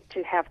right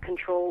to have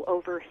control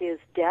over his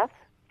death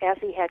as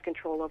he had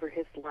control over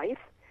his life.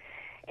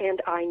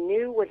 And I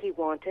knew what he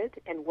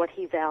wanted and what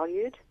he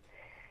valued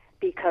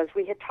because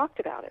we had talked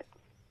about it.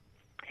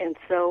 And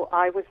so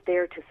I was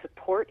there to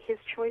support his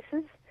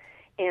choices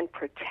and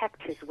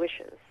protect his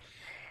wishes.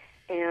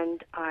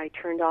 And I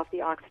turned off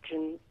the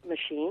oxygen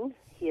machine.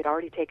 He had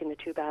already taken the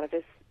tube out of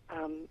his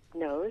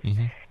nose.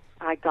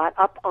 I got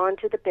up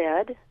onto the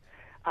bed.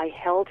 I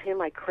held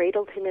him. I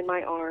cradled him in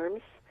my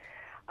arms.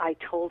 I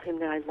told him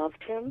that I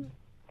loved him,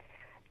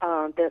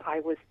 that I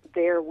was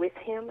there with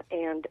him,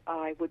 and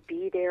I would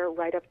be there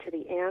right up to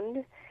the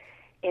end,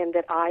 and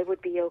that I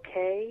would be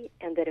okay,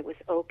 and that it was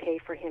okay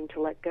for him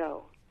to let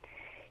go.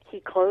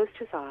 He closed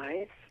his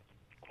eyes.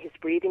 His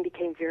breathing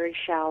became very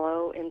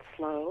shallow and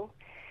slow,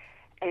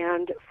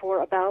 and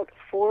for about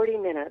 40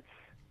 minutes,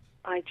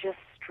 I just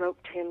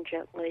stroked him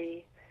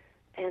gently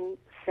and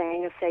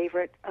sang a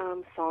favorite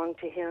song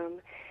to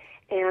him.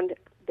 And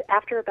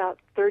after about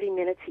 30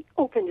 minutes, he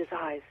opened his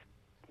eyes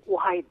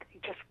wide,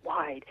 just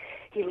wide.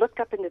 He looked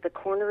up into the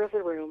corner of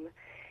the room,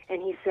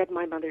 and he said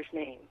my mother's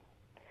name.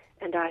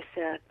 And I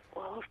said,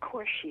 "Well, of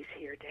course she's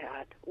here,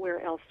 Dad.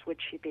 Where else would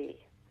she be?"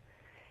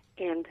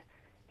 And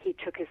he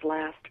took his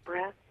last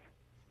breath,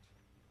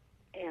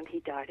 and he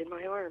died in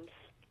my arms.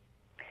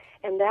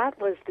 And that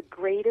was the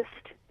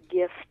greatest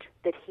gift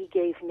that he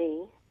gave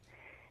me,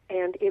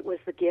 and it was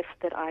the gift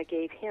that I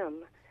gave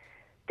him,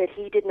 that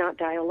he did not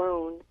die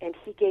alone, and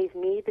he gave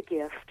me the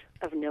gift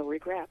of no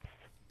regrets.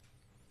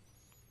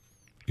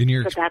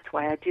 So that's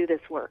why I do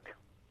this work.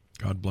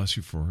 God bless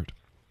you for it.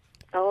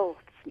 Oh,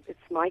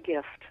 it's my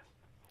gift.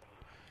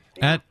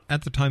 Yeah.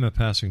 At the time of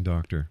passing,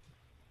 Doctor,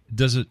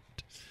 do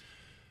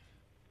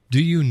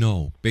you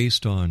know,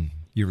 based on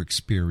your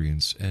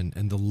experience and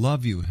the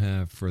love you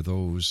have for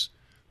those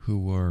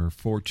who are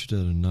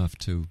fortunate enough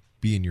to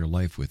be in your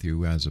life with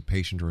you as a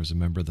patient or as a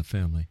member of the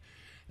family,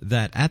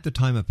 that at the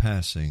time of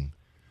passing,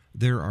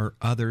 there are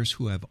others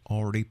who have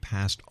already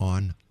passed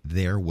on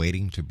there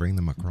waiting to bring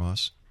them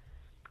across?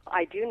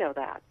 I do know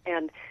that.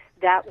 And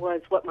that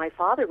was what my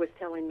father was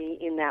telling me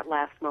in that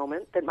last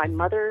moment, that my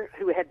mother,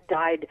 who had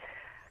died,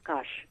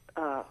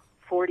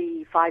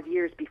 45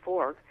 years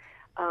before,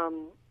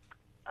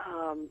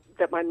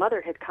 that my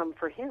mother had come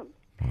for him.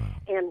 Wow.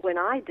 And when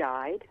I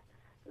died,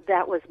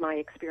 that was my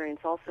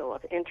experience also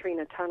of entering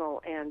a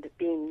tunnel and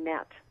being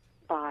met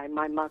by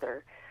my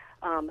mother,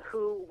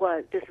 who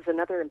was, this is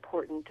another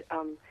important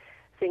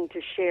thing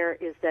to share,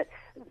 is that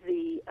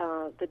the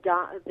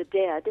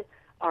dead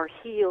are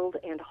healed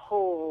and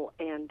whole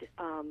and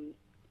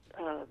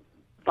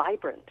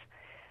vibrant.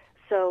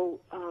 So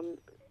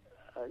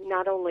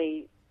not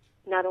only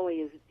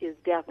is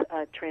death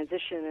a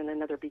transition and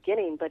another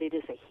beginning, but it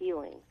is a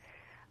healing.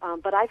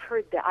 But I've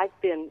heard that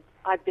I've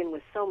been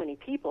with so many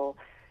people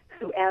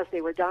who, as they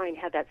were dying,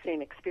 had that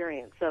same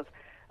experience of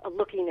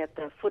looking at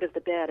the foot of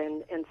the bed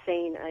and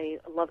saying a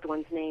loved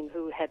one's name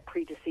who had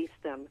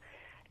predeceased them.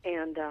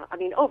 And,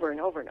 over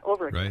and over and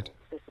over again, right.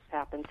 This has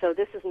happened. So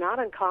this is not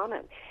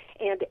uncommon.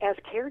 And as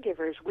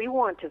caregivers, we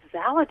want to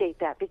validate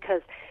that,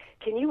 because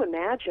can you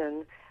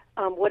imagine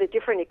what a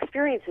different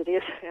experience it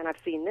is, and I've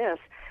seen this,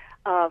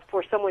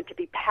 for someone to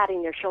be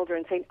patting their shoulder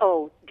and saying,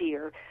 "Oh,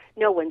 dear,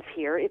 no one's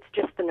here. It's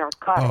just the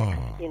narcotics,"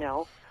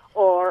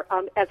 Or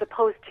as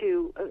opposed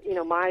to,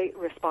 my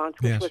response,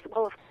 which was,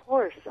 well,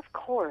 of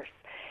course,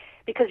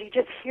 because you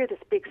just hear this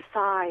big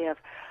sigh of,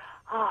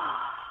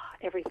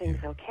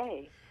 everything's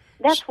okay.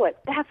 That's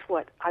what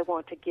I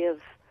want to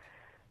give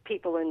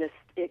people in this,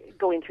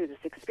 going through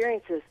this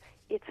experience, is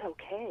it's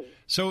okay.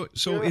 So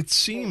it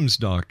seems,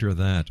 Doctor,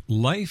 that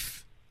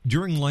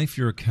during life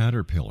you're a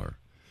caterpillar.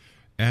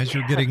 As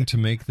you're getting to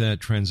make that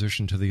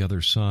transition to the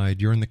other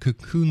side, you're in the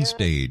cocoon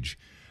stage,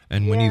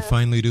 and when you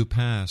finally do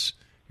pass,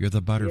 you're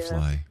the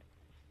butterfly.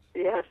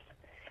 Yes.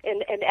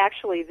 And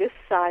actually, this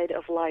side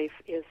of life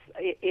is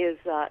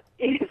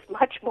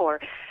much more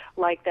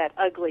like that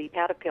ugly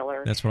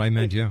caterpillar. That's what I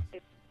meant. Yeah,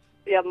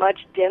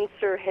 much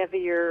denser,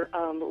 heavier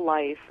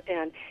life,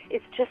 and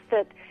it's just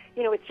that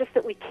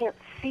we can't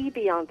see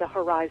beyond the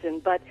horizon.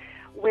 But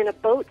when a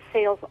boat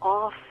sails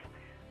off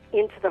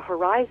into the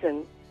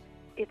horizon,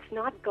 it's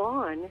not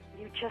gone.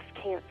 You just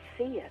can't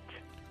see it.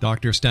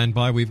 Doctor, stand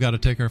by. We've got to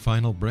take our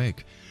final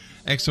break.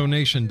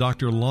 Exonation,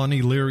 Dr.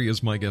 Lani Leary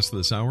is my guest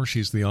this hour.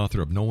 She's the author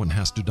of No One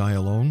Has to Die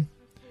Alone.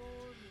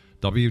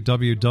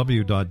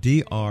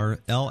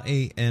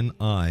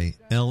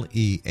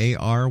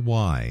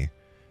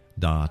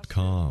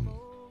 www.drlanileary.com.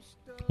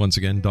 Once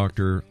again,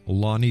 Dr.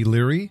 Lani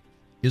Leary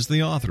is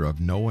the author of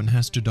No One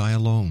Has to Die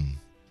Alone.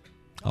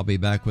 I'll be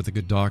back with a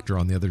good doctor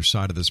on the other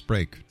side of this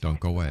break. Don't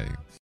go away.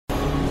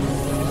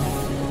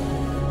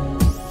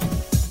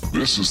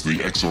 This is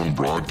the X-Zone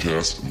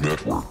Broadcast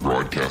Network,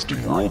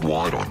 broadcasting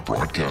worldwide on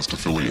broadcast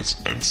affiliates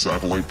and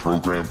satellite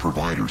program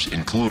providers,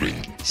 including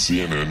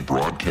CNN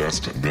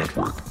Broadcast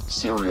Network,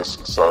 Sirius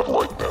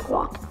Satellite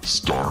Network,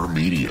 Star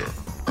Media,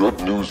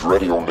 Good News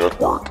Radio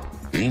Network,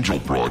 Angel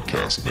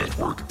Broadcast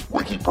Network,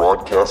 Wiki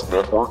Broadcast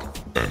Network,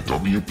 and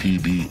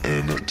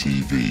WPBN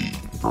TV.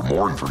 For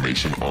more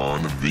information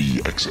on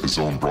the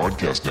X-Zone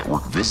Broadcast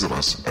Network, visit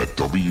us at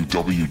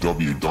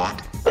www.xzbn.net.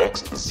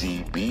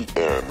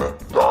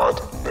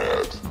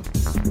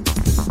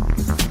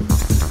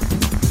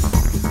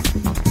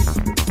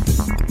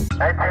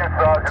 18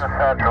 Sergeant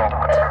Central.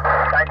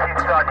 19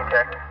 Sergeant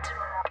check.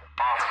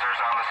 Officers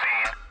on the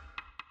scene.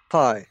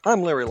 Hi,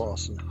 I'm Larry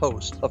Lawson,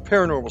 host of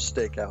Paranormal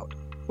Stakeout.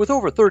 With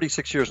over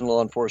 36 years in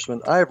law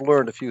enforcement, I have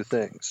learned a few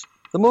things.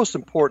 The most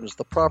important is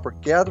the proper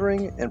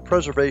gathering and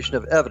preservation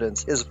of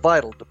evidence is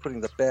vital to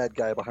putting the bad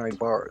guy behind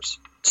bars.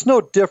 It's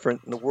no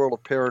different in the world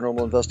of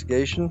paranormal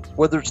investigation.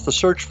 Whether it's the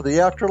search for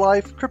the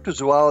afterlife,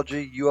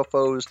 cryptozoology,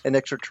 UFOs, and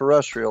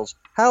extraterrestrials,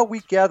 how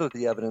we gather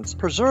the evidence,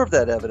 preserve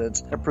that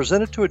evidence, and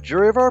present it to a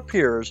jury of our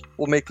peers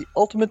will make the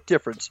ultimate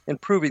difference in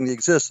proving the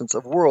existence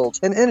of worlds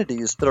and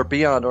entities that are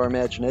beyond our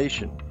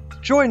imagination.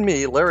 Join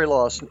me, Larry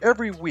Lawson,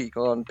 every week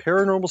on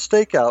Paranormal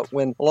Stakeout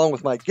when, along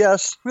with my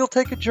guests, we'll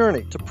take a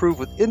journey to prove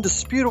with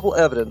indisputable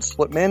evidence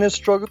what man has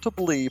struggled to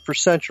believe for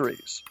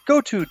centuries.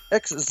 Go to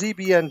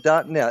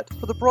xzbn.net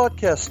for the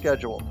broadcast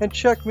schedule and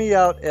check me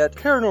out at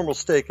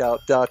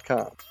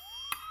paranormalstakeout.com.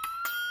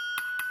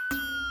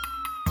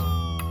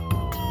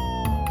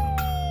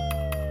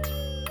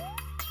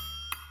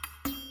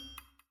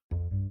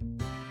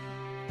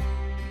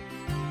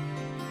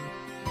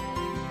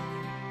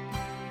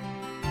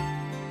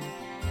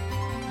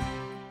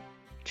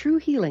 True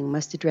healing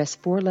must address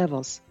 4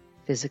 levels: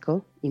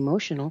 physical,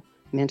 emotional,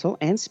 mental,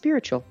 and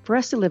spiritual, for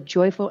us to live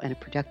joyful and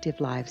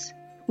productive lives.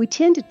 We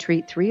tend to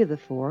treat 3 of the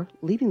 4,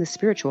 leaving the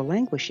spiritual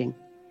languishing.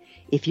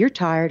 If you're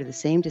tired of the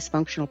same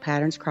dysfunctional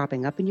patterns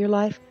cropping up in your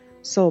life,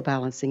 Soul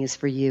Balancing is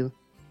for you.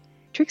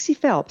 Trixie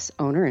Phelps,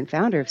 owner and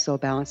founder of Soul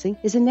Balancing,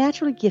 is a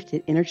naturally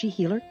gifted energy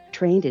healer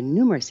trained in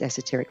numerous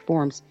esoteric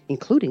forms,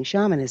 including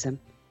shamanism.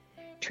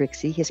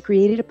 Trixie has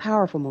created a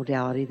powerful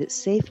modality that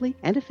safely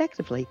and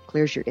effectively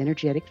clears your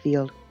energetic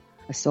field.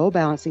 A soul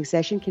balancing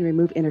session can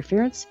remove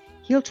interference,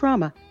 heal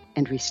trauma,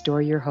 and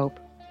restore your hope.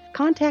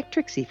 Contact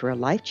Trixie for a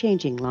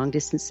life-changing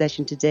long-distance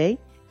session today,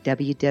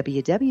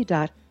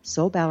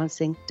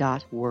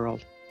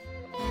 www.soulbalancing.world.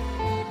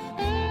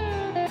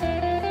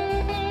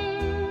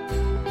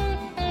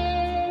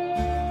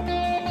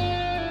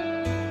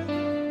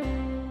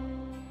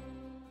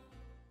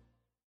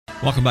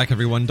 Welcome back,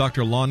 everyone.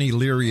 Dr. Lani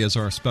Leary is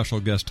our special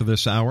guest to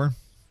this hour.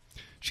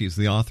 She's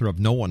the author of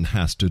No One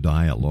Has to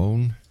Die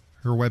Alone.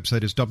 Her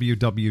website is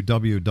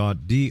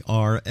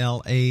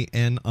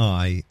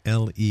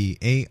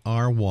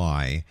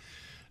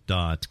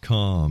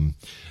www.drlanileary.com.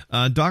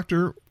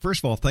 Doctor, first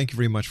of all, thank you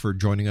very much for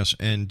joining us.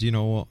 And, you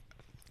know,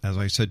 as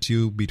I said to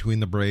you between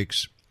the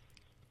breaks,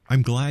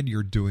 I'm glad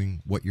you're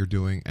doing what you're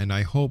doing, and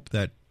I hope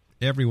that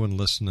everyone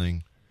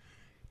listening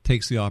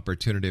takes the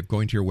opportunity of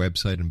going to your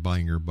website and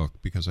buying your book,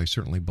 because I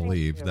certainly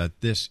believe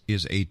that this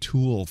is a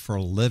tool for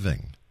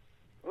living.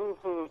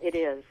 Mm-hmm, it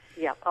is,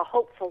 yeah, a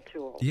hopeful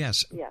tool.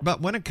 Yes, but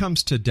when it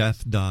comes to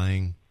death,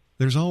 dying,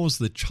 there's always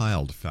the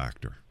child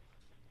factor.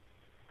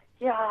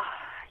 Yeah,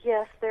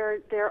 yes,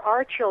 there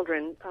are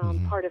children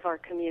part of our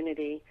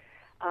community,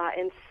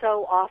 and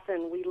so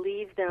often we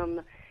leave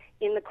them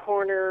in the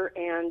corner,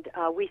 and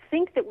we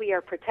think that we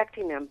are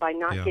protecting them by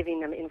not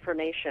giving them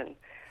information.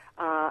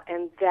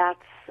 And that's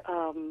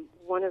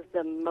one of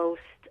the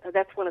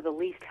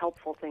least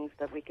helpful things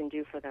that we can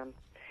do for them.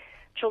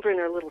 Children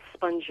are little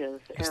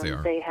sponges,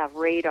 and they have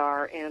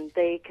radar, and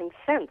they can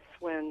sense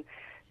when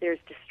there's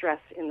distress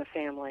in the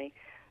family.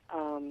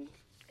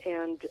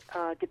 And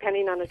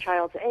depending on a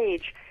child's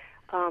age,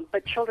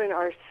 but children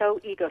are so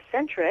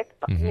egocentric,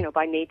 you know,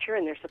 by nature,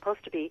 and they're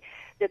supposed to be,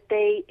 that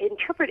they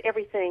interpret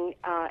everything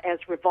as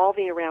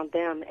revolving around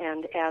them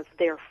and as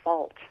their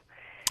fault.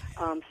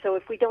 So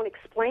if we don't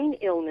explain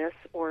illness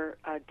or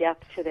death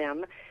to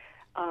them,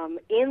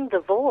 in the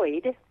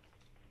void,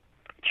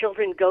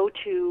 children go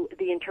to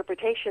the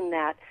interpretation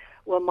that,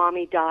 well,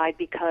 Mommy died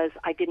because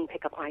I didn't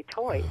pick up my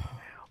toys.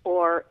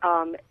 Or,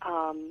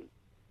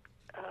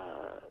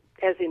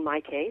 as in my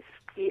case,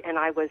 and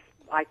I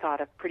thought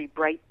a pretty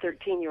bright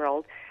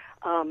 13-year-old,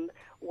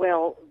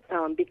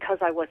 because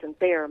I wasn't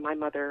there, my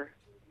mother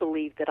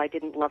believed that I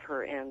didn't love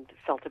her and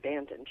felt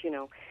abandoned, you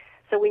know.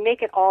 So we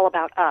make it all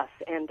about us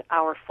and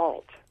our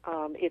fault.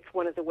 It's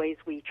one of the ways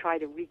we try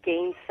to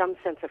regain some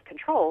sense of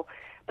control,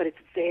 but it's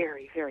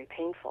very, very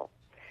painful.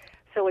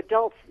 So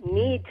adults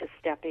need to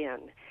step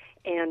in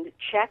and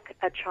check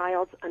a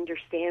child's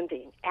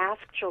understanding.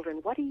 Ask children,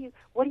 what are you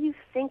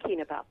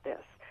thinking about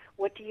this?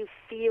 What do you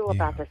feel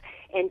about this?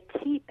 And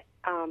keep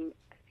on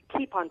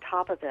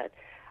top of it.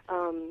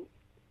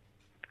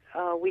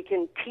 We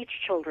can teach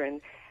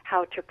children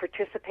how to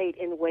participate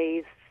in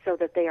ways so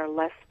that they are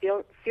less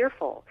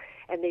fearful,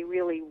 and they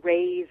really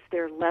raise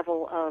their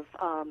level of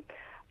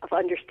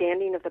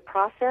understanding of the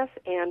process,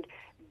 and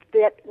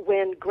that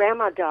when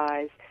Grandma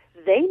dies,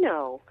 they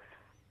know,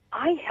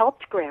 I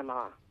helped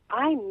Grandma.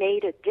 I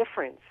made a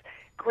difference.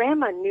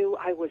 Grandma knew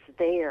I was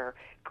there.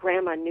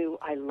 Grandma knew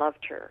I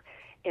loved her.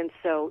 And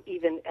so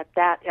even at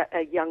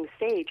a young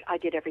stage, I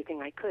did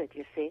everything I could,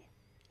 you see.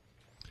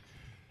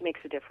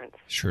 Makes a difference.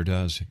 Sure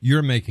does.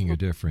 You're making a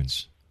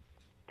difference.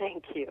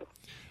 Thank you.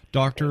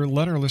 Doctor,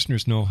 let our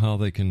listeners know how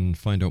they can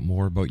find out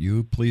more about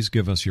you. Please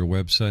give us your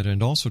website,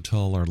 and also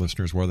tell our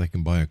listeners where they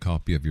can buy a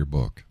copy of your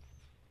book.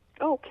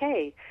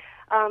 Okay.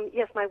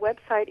 Yes, my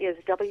website is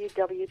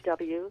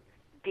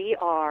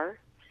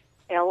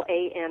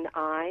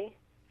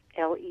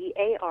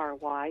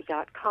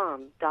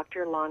www.drlanileary.com,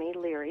 Dr. Lani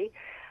Leary.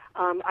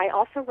 I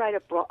also write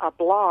a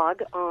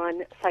blog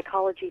on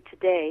Psychology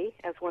Today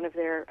as one of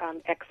their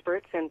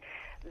experts, and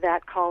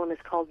that column is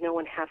called No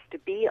One Has to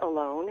Be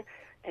Alone.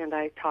 And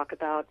I talk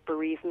about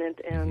bereavement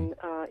and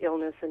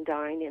illness and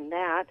dying in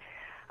that.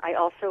 I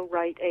also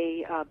write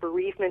a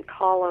bereavement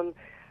column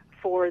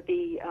for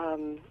the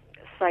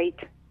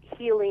site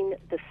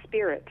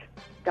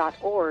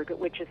healingthespirit.org,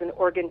 which is an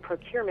organ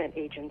procurement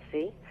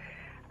agency.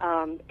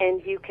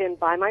 And you can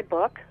buy my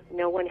book,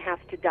 No One Has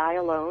to Die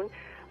Alone,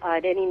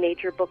 at any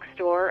major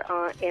bookstore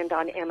and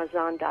on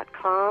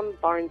Amazon.com,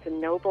 Barnes &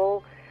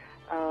 Noble,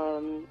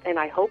 and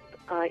I hope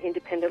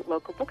independent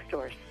local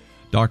bookstores.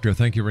 Doctor,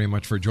 thank you very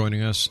much for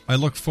joining us. I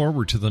look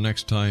forward to the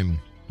next time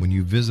when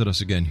you visit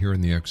us again here in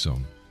the X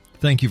Zone.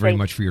 Thank you very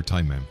much for your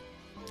time, ma'am.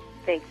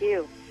 Thank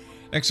you.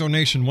 X Zone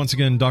Nation, once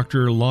again,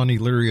 Dr. Lani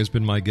Leary has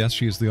been my guest.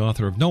 She is the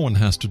author of No One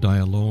Has to Die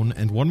Alone.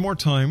 And one more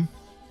time,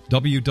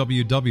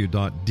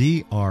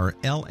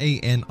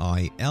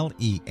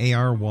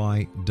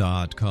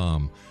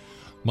 www.drlanileary.com.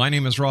 My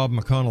name is Rob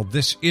McConnell.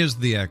 This is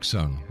the X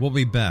Zone. We'll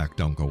be back.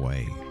 Don't go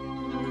away.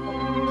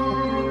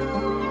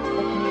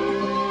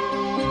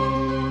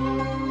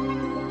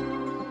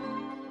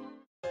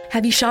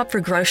 Have you shopped for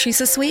groceries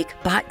this week?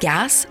 Bought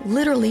gas?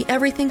 Literally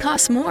everything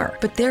costs more.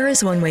 But there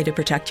is one way to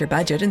protect your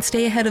budget and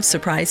stay ahead of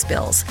surprise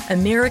bills.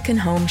 American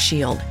Home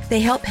Shield.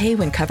 They help pay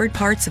when covered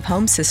parts of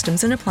home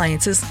systems and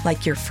appliances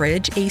like your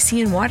fridge,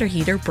 AC, and water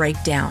heater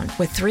break down.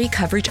 With 3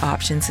 coverage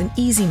options and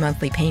easy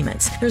monthly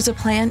payments, there's a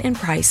plan and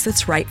price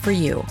that's right for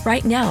you.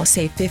 Right now,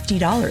 save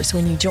 $50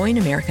 when you join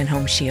American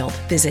Home Shield.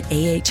 Visit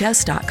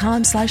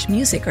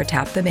ahs.com/music or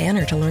tap the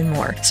banner to learn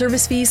more.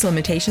 Service fees,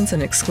 limitations,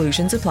 and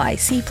exclusions apply.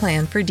 See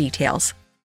plan for details.